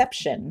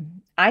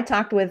exception. I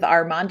talked with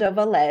Armando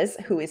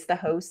Velez, who is the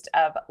host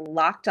of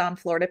Locked On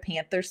Florida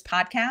Panthers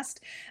podcast,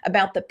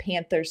 about the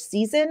Panthers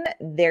season,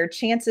 their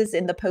chances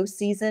in the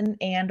postseason,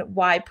 and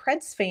why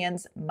Preds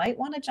fans might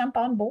want to jump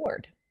on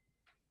board.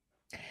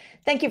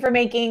 Thank you for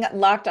making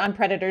Locked On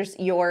Predators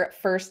your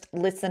first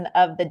listen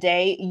of the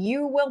day.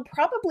 You will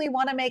probably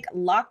want to make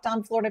Locked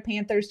On Florida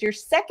Panthers your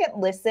second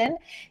listen.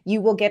 You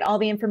will get all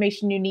the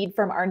information you need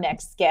from our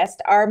next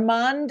guest,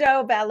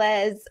 Armando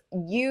Velez.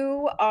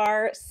 You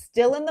are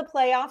still in the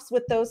playoffs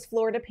with those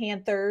Florida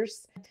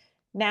Panthers.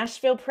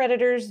 Nashville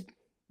Predators,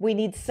 we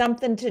need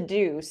something to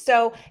do.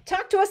 So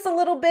talk to us a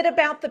little bit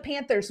about the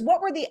Panthers.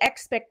 What were the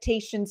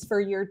expectations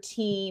for your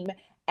team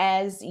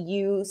as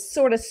you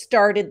sort of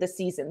started the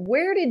season?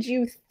 Where did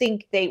you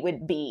think they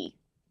would be?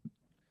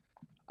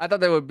 I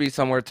thought they would be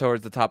somewhere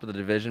towards the top of the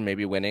division,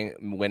 maybe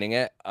winning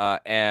it.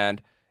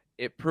 And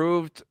it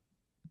proved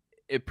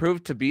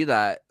to be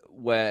that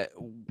where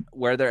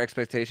their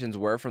expectations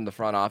were from the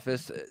front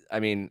office. I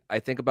mean, I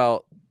think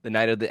about the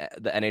night of the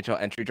NHL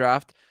entry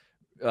draft,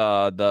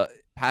 the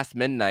past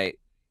midnight,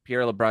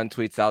 Pierre LeBrun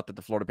tweets out that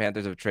the Florida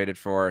Panthers have traded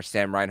for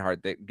Sam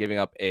Reinhart, giving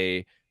up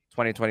a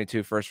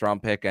 2022 first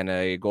round pick and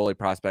a goalie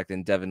prospect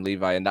in Devin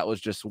Levi. And that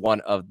was just one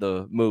of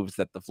the moves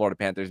that the Florida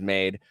Panthers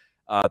made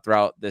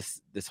throughout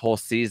this whole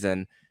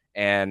season.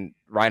 And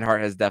Reinhart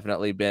has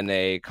definitely been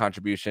a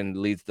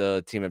contribution, leads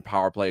the team in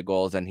power play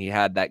goals. And he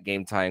had that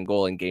game tying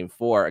goal in game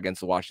 4 against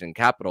the Washington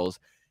Capitals.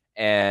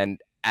 And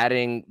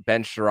adding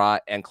Ben Sherratt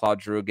and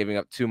Claude Giroux, giving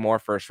up 2 more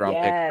first round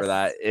picks for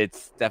that,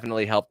 it's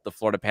definitely helped the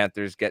Florida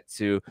Panthers get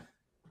to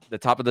the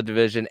top of the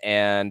division,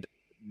 and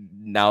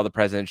now the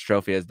President's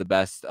Trophy as the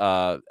best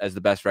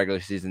regular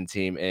season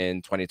team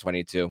in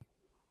 2022.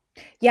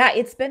 Yeah,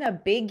 it's been a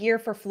big year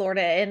for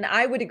Florida, and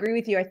I would agree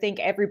with you. I think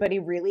everybody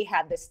really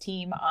had this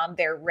team on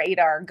their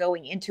radar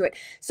going into it.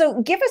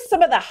 So give us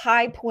some of the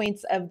high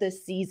points of the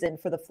season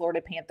for the Florida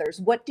Panthers.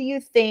 What do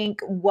you think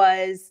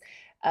was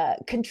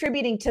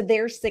contributing to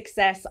their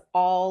success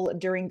all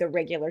during the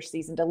regular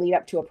season to lead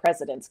up to a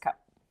President's Cup?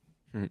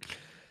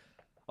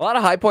 A lot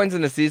of high points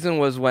in the season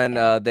was when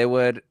they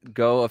would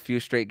go a few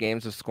straight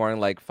games of scoring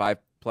like 5+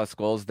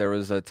 goals. There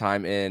was a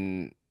time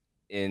in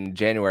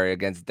January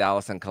against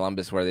Dallas and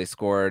Columbus where they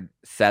scored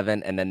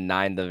 7 and then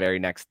 9 the very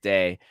next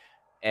day.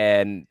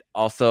 And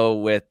also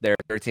with their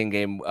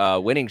 13-game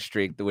winning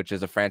streak, which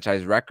is a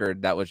franchise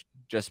record that was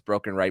just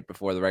broken right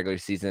before the regular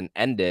season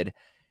ended.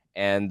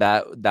 And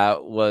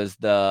that was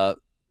that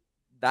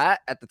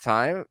at the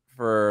time,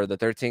 for the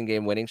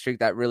 13-game winning streak,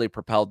 that really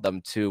propelled them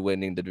to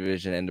winning the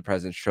division and the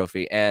President's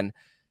Trophy. And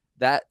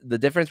that the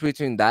difference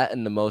between that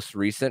and the most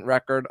recent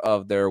record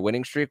of their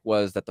winning streak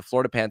was that the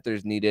Florida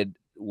Panthers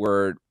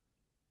were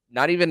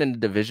not even in the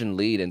division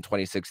lead in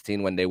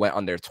 2016 when they went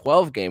on their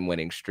 12-game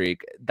winning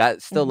streak.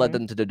 That still led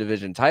them to the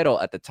division title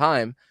at the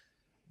time,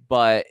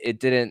 but it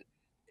didn't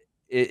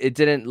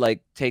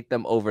like take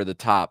them over the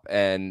top.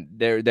 And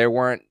there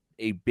weren't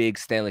a big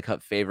Stanley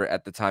Cup favorite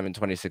at the time in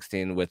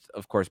 2016 with,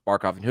 of course,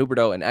 Barkov and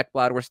Huberdeau and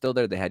Ekblad were still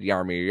there. They had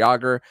Jaromir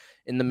Jagr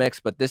in the mix,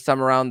 but this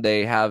time around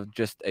they have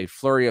just a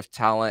flurry of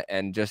talent,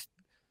 and just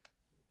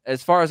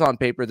as far as on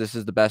paper, this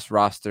is the best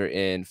roster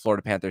in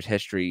Florida Panthers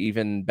history,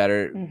 even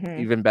better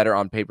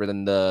on paper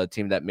than the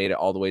team that made it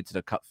all the way to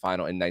the Cup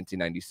final in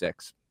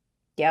 1996.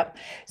 Yep.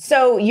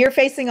 So you're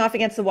facing off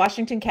against the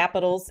Washington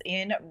Capitals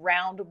in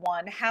round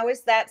 1. How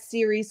is that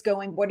series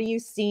going? What are you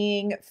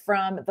seeing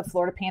from the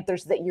Florida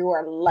Panthers that you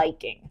are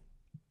liking?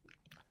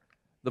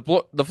 The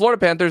Florida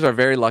Panthers are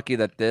very lucky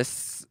that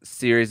this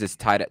series is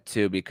tied at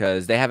 2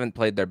 because they haven't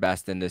played their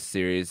best in this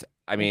series.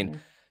 I mean,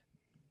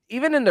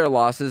 even in their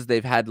losses,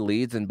 they've had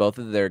leads in both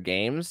of their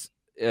games.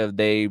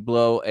 They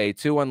blow a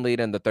 2-1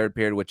 lead in the third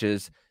period, which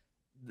is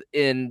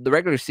in the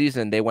regular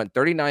season, they went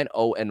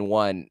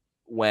 39-0-1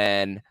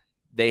 when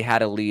they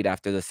had a lead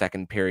after the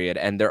second period,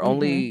 and their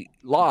only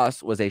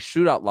loss was a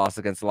shootout loss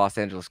against the Los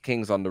Angeles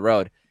Kings on the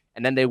road.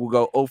 And then they will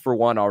go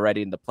 0-1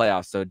 already in the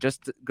playoffs. So it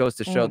just goes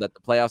to show that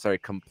the playoffs are a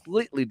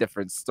completely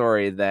different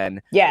story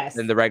than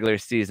the regular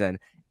season.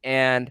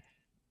 And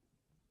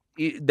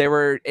they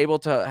were able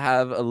to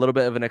have a little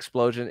bit of an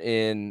explosion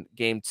in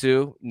game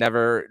 2,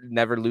 never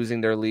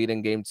losing their lead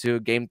in game 2.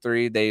 Game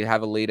 3, they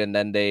have a lead, and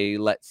then they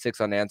let 6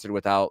 unanswered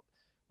without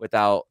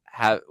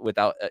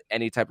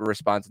any type of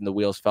response, and the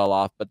wheels fell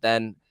off. But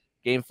then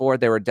game 4,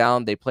 they were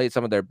down. They played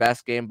some of their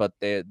best game, but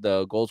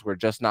the goals were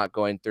just not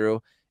going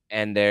through,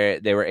 and they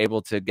were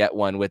able to get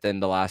one within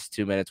the last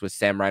 2 minutes with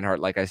Sam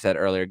Reinhart, like I said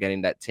earlier,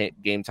 getting that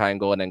game-tying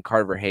goal, and then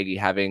Carter Verhaeghe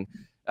having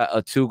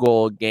a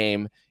 2-goal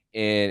game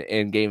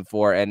in game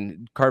 4.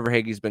 And Carter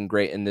Verhaeghe's been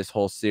great in this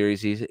whole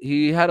series.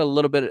 He was a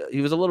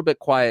little bit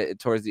quiet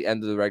towards the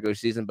end of the regular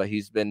season, but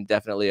he's been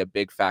definitely a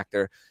big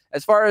factor.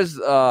 As far as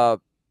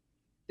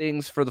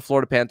things for the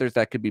Florida Panthers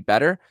that could be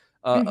better,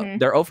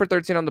 they're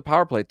 0-13 on the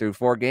power play through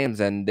 4 games,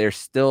 and they're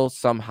still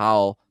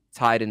somehow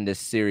tied in this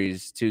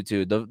series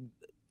 2-2.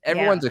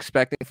 Everyone's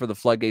expecting for the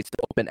floodgates to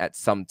open at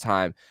some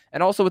time.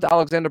 And also with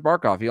Alexander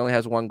Barkov, he only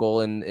has 1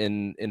 goal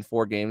in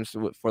 4 games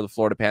for the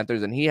Florida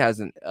Panthers, and he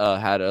hasn't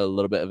had a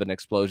little bit of an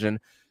explosion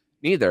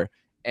neither.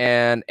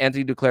 And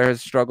Anthony Duclair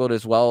has struggled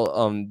as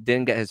well.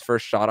 Didn't get his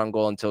first shot on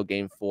goal until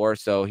game 4,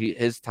 so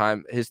his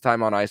time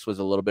on ice was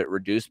a little bit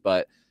reduced.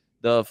 But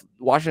the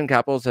Washington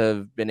Capitals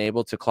have been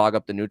able to clog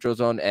up the neutral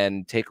zone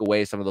and take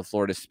away some of the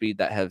Florida speed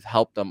that have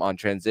helped them on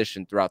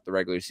transition throughout the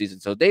regular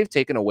season. So they've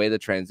taken away the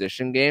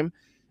transition game,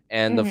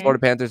 and the Florida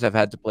Panthers have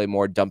had to play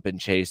more dump and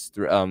chase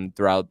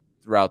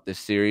throughout this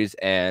series.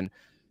 And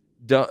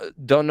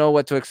don't know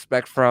what to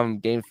expect from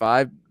game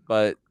 5,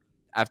 but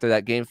after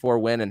that game 4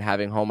 win and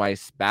having home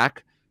ice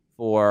back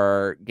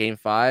for game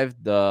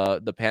 5,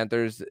 the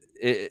Panthers,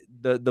 the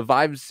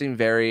vibes seem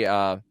very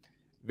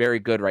very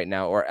good right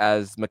now, or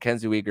as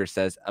Mackenzie Weegar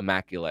says,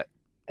 immaculate.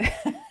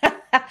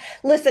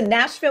 Listen,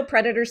 Nashville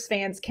Predators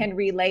fans can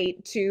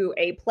relate to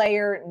a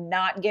player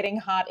not getting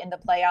hot in the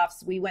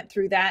playoffs. We went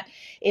through that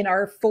in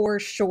our 4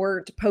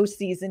 short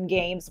postseason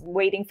games,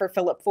 waiting for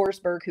Philip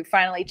Forsberg, who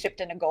finally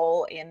chipped in a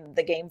goal in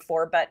the game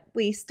 4, but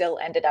we still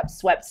ended up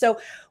swept. So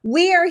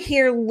we are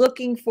here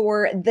looking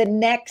for the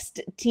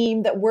next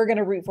team that we're going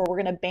to root for.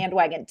 We're going to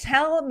bandwagon.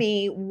 Tell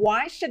me,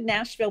 why should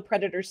Nashville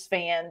Predators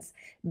fans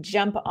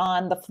jump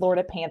on the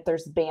Florida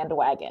Panthers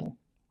bandwagon?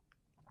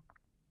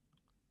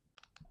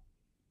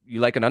 You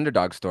like an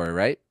underdog story,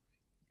 right?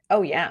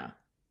 Oh, yeah.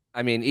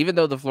 I mean, even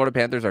though the Florida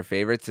Panthers are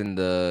favorites in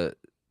the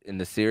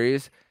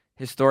series,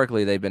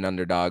 historically they've been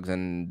underdogs,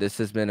 and this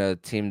has been a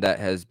team that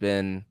has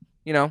been,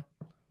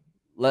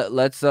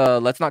 let's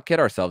not kid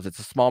ourselves. It's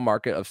a small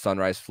market of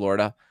Sunrise,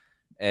 Florida.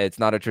 It's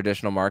not a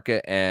traditional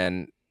market,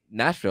 and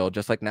Nashville,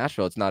 just like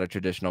Nashville, it's not a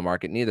traditional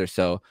market neither.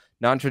 So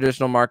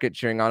non-traditional market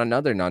cheering on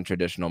another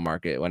non-traditional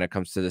market when it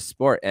comes to this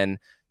sport. And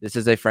this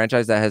is a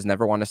franchise that has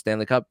never won a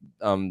Stanley Cup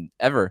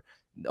ever.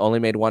 Only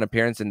made 1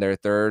 appearance in their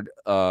 3rd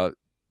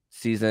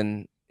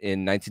season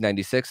in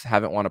 1996.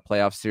 Haven't won a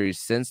playoff series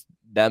since.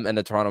 Them and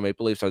the Toronto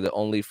Maple Leafs are the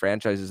only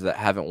franchises that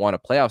haven't won a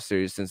playoff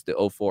series since the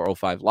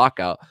 04-05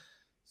 lockout.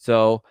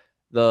 So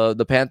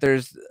the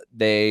Panthers,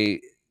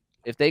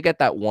 if they get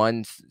that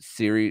 1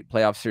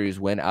 playoff series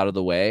win out of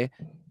the way,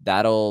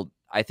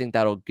 I think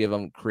that'll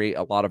create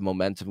a lot of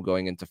momentum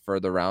going into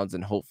further rounds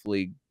and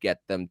hopefully get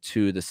them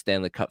to the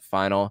Stanley Cup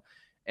final.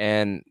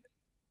 And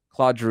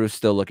Claude Giroux is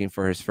still looking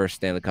for his first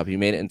Stanley Cup. He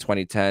made it in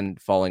 2010,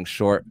 falling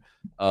short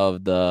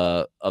of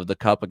the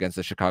cup against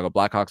the Chicago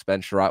Blackhawks.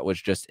 Ben Sherratt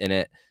was just in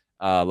it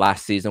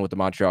last season with the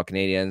Montreal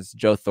Canadiens.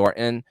 Joe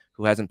Thornton,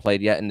 who hasn't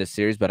played yet in this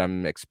series, but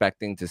I'm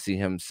expecting to see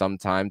him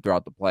sometime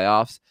throughout the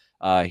playoffs.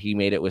 He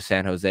made it with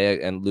San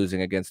Jose and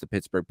losing against the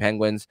Pittsburgh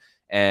Penguins.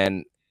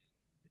 And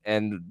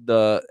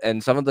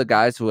some of the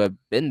guys who have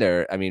been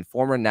there, I mean,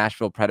 former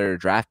Nashville Predator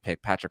draft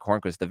pick Patrick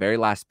Hornquist, the very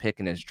last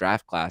pick in his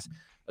draft class,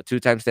 a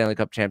 2-time Stanley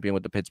Cup champion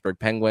with the Pittsburgh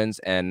Penguins,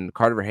 and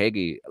Carter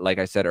Verhaeghe, like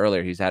I said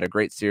earlier, he's had a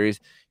great series.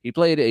 He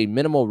played a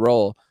minimal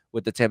role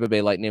with the Tampa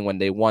Bay Lightning when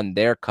they won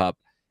their cup,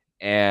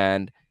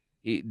 and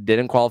he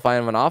didn't qualify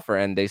him an offer,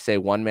 and they say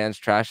one man's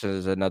trash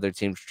is another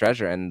team's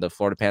treasure, and the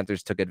Florida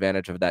Panthers took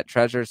advantage of that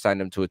treasure, signed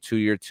him to a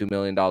 2-year, $2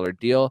 million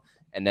deal,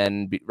 and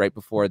then right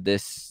before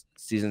this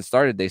season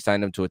started, they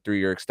signed him to a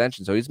 3-year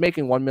extension. So he's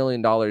making $1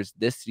 million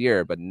this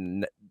year, but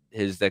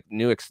the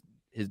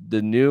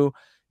new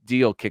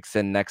deal kicks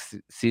in next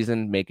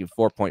season, making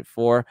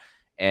 4.4.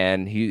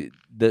 And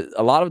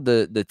a lot of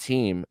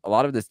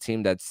this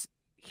team that's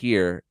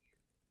here,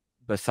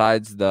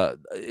 besides a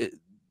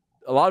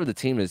lot of the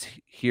team is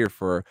here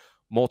for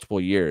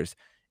multiple years.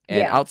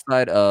 And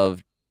outside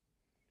of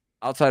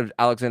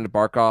Alexander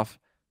Barkov,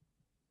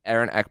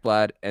 Aaron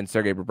Ekblad, and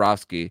Sergei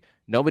Bobrovsky,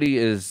 nobody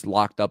is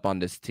locked up on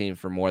this team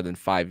for more than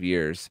 5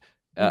 years.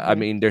 I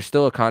mean, there's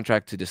still a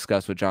contract to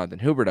discuss with Jonathan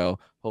Huberdeau.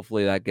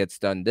 Hopefully that gets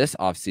done this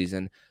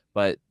offseason.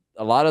 But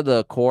a lot of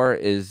the core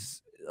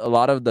is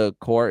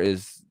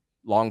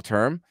long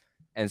term,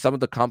 and some of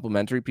the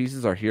complementary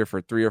pieces are here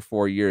for 3 or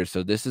 4 years.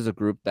 So this is a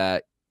group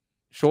that,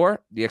 sure,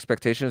 the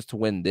expectation is to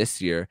win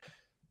this year,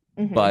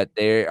 but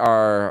they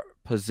are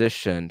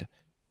positioned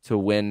to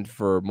win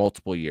for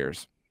multiple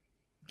years.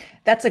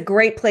 That's a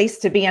great place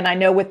to be. And I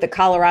know with the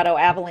Colorado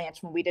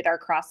Avalanche, when we did our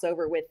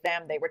crossover with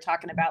them, they were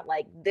talking about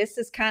like, this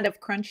is kind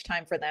of crunch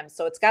time for them.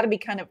 So it's got to be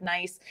kind of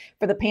nice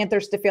for the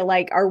Panthers to feel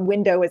like our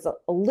window is a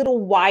little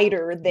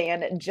wider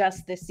than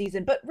just this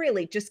season, but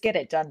really just get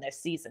it done this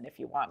season if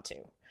you want to.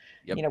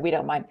 Yep. We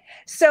don't mind.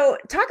 So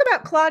talk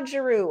about Claude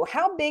Giroux.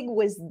 How big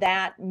was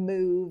that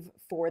move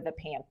for the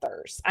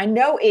Panthers? I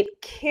know it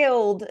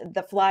killed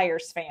the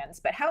Flyers fans,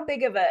 but how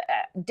big of a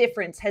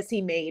difference has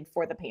he made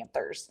for the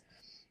Panthers?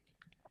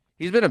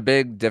 He's been a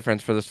big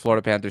difference for this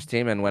Florida Panthers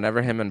team, and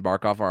whenever him and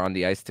Barkov are on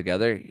the ice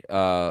together,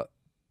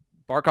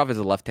 Barkov is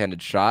a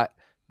left-handed shot,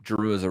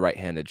 Giroux is a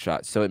right-handed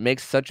shot. So it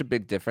makes such a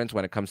big difference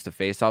when it comes to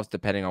faceoffs,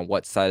 depending on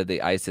what side of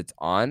the ice it's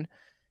on.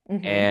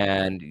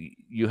 And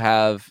you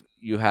have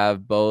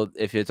both.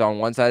 If it's on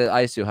one side of the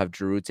ice, you'll have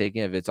Giroux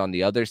taking it. If it's on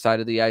the other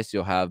side of the ice,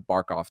 you'll have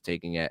Barkov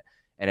taking it.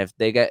 And if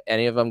they get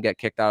any of them get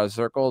kicked out of the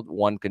circle,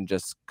 one can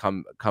just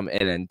come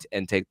in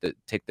and take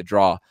the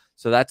draw.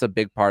 So that's a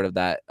big part of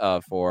that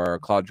for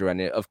Claude Giroux.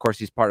 And of course,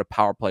 he's part of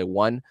Power Play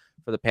 1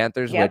 for the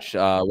Panthers, which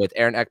with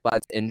Aaron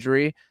Ekblad's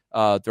injury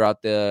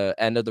throughout the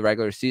end of the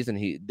regular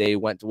season, they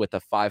went with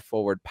a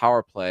 5-forward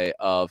power play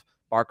of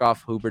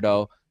Barkov,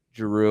 Huberdeau,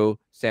 Giroux,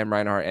 Sam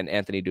Reinhart, and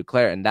Anthony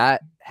Duclair, and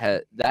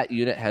that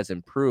unit has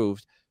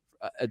improved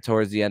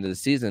towards the end of the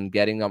season,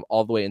 getting them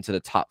all the way into the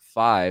top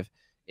 5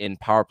 in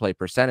power play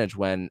percentage,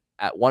 when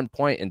at one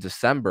point in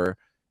December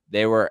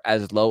they were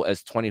as low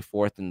as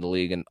 24th in the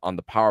league and on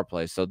the power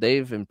play. So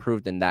they've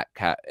improved in that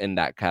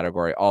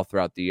category all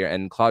throughout the year,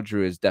 and Claude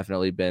Giroux has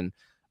definitely been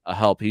a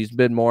help. He's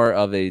been more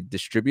of a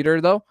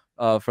distributor though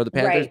for the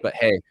Panthers, but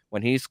hey,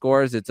 when he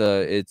scores,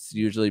 it's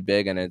usually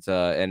big, and it's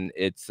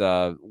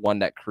one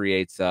that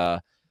creates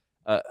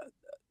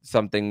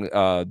something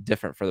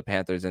different for the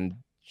Panthers and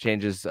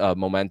changes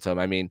momentum.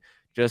 I mean,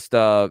 just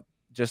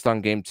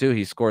on game 2,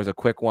 he scores a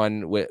quick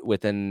one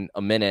within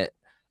a minute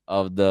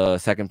of the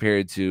second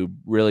period to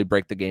really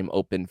break the game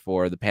open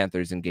for the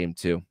Panthers in game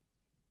 2.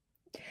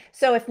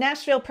 So if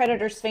Nashville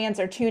Predators fans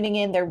are tuning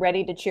in, they're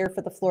ready to cheer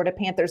for the Florida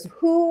Panthers.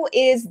 Who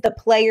is the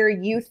player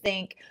you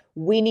think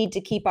we need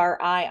to keep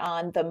our eye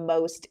on the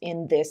most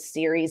in this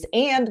series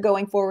and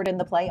going forward in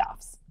the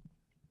playoffs?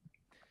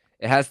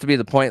 It has to be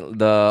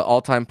the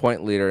all-time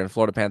point leader in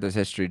Florida Panthers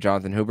history,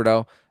 Jonathan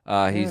Huberdeau.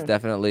 He's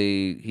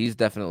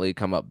definitely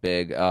come up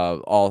big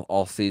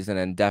all season,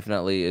 and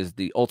definitely is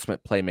the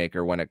ultimate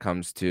playmaker when it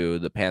comes to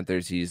the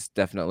Panthers. He's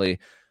definitely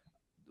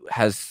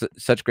has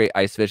such great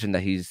ice vision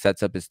that he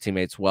sets up his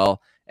teammates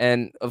well.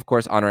 And of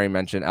course, honorary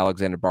mention,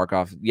 Alexander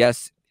Barkov.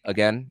 Yes,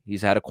 again,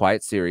 he's had a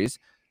quiet series,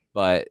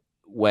 but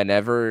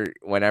whenever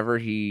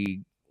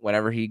he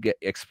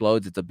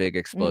explodes, it's a big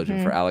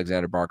explosion for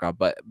Alexander Barkov.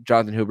 But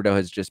Jonathan Huberdeau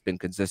has just been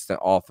consistent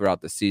all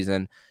throughout the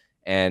season,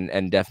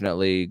 and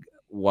definitely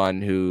one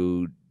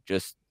who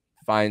just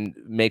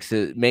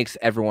makes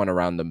everyone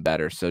around them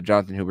better. So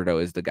Jonathan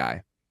Huberdeau is the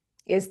guy.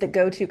 Is the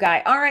go-to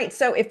guy. All right.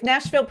 So if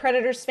Nashville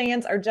Predators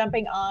fans are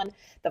jumping on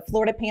the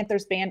Florida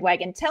Panthers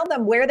bandwagon, tell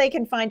them where they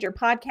can find your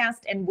podcast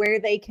and where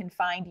they can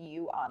find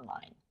you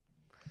online.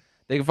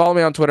 They can follow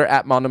me on Twitter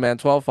at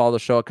MondoMan12. Follow the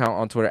show account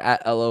on Twitter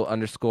at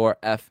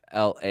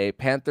LO_FLA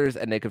Panthers.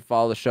 And they can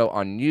follow the show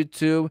on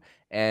YouTube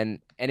and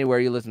anywhere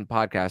you listen to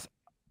podcasts,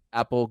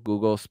 Apple,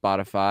 Google,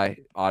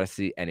 Spotify,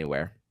 Odyssey,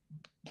 anywhere.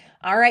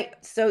 All right.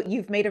 So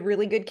you've made a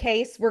really good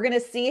case. We're going to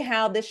see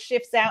how this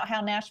shifts out,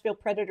 how Nashville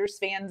Predators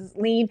fans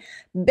lean.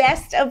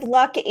 Best of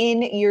luck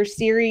in your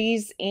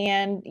series.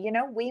 And,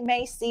 we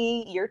may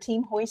see your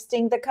team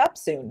hoisting the cup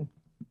soon.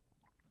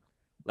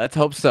 Let's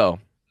hope so.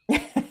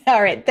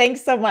 All right.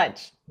 Thanks so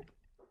much.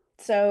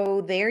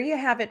 So there you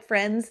have it,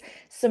 friends.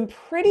 Some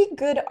pretty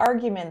good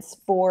arguments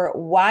for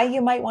why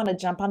you might want to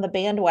jump on the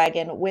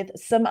bandwagon with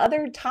some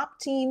other top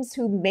teams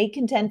who may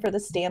contend for the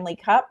Stanley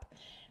Cup.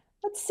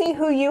 Let's see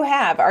who you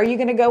have. Are you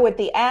going to go with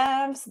the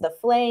Avs, the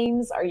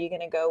Flames? Are you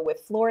going to go with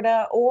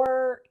Florida?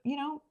 Or,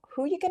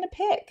 who are you going to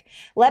pick?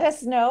 Let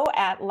us know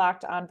at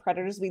Locked On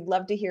Predators. We'd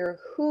love to hear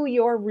who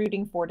you're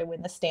rooting for to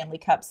win the Stanley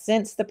Cup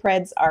since the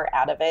Preds are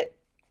out of it.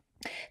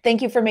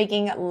 Thank you for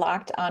making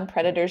Locked On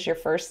Predators your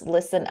first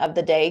listen of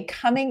the day.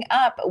 Coming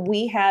up,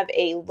 we have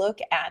a look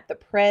at the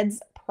Preds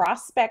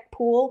prospect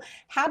pool.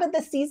 How did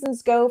the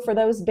seasons go for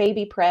those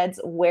baby Preds?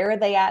 Where are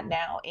they at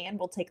now? And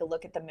we'll take a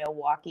look at the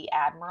Milwaukee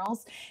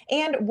Admirals.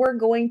 And we're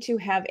going to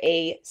have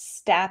a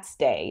stats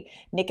day.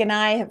 Nick and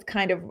I have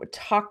kind of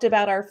talked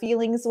about our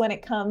feelings when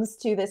it comes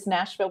to this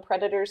Nashville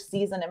Predators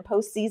season and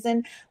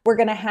postseason. We're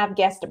going to have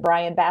guest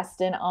Brian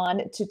Baston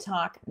on to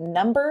talk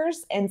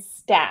numbers and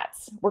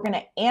stats. We're going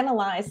to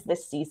analyze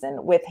this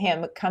season with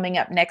him coming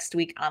up next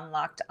week on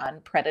Locked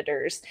On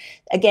Predators.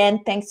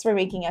 Again, thanks for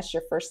making us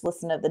your first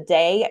listen of the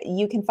day.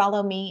 You can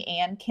follow me,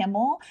 Ann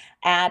Kimmel,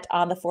 at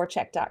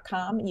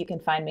ontheforecheck.com. You can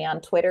find me on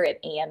Twitter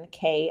at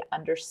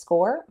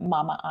AnnK_Mama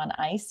on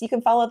Ice. You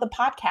can follow the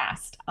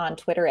podcast on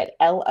Twitter at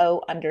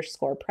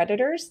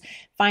LO_Predators.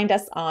 Find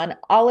us on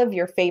all of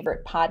your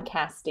favorite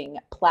podcasting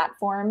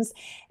platforms.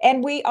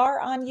 And we are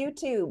on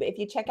YouTube. If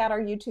you check out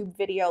our YouTube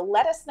video,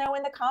 let us know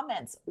in the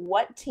comments,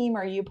 what team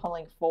are you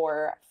pulling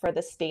for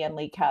the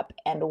Stanley Cup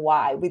and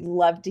why? We'd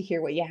love to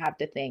hear what you have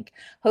to think.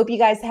 Hope you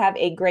guys have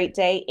a great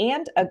day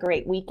and a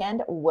great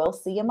weekend. We'll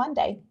see you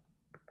Monday.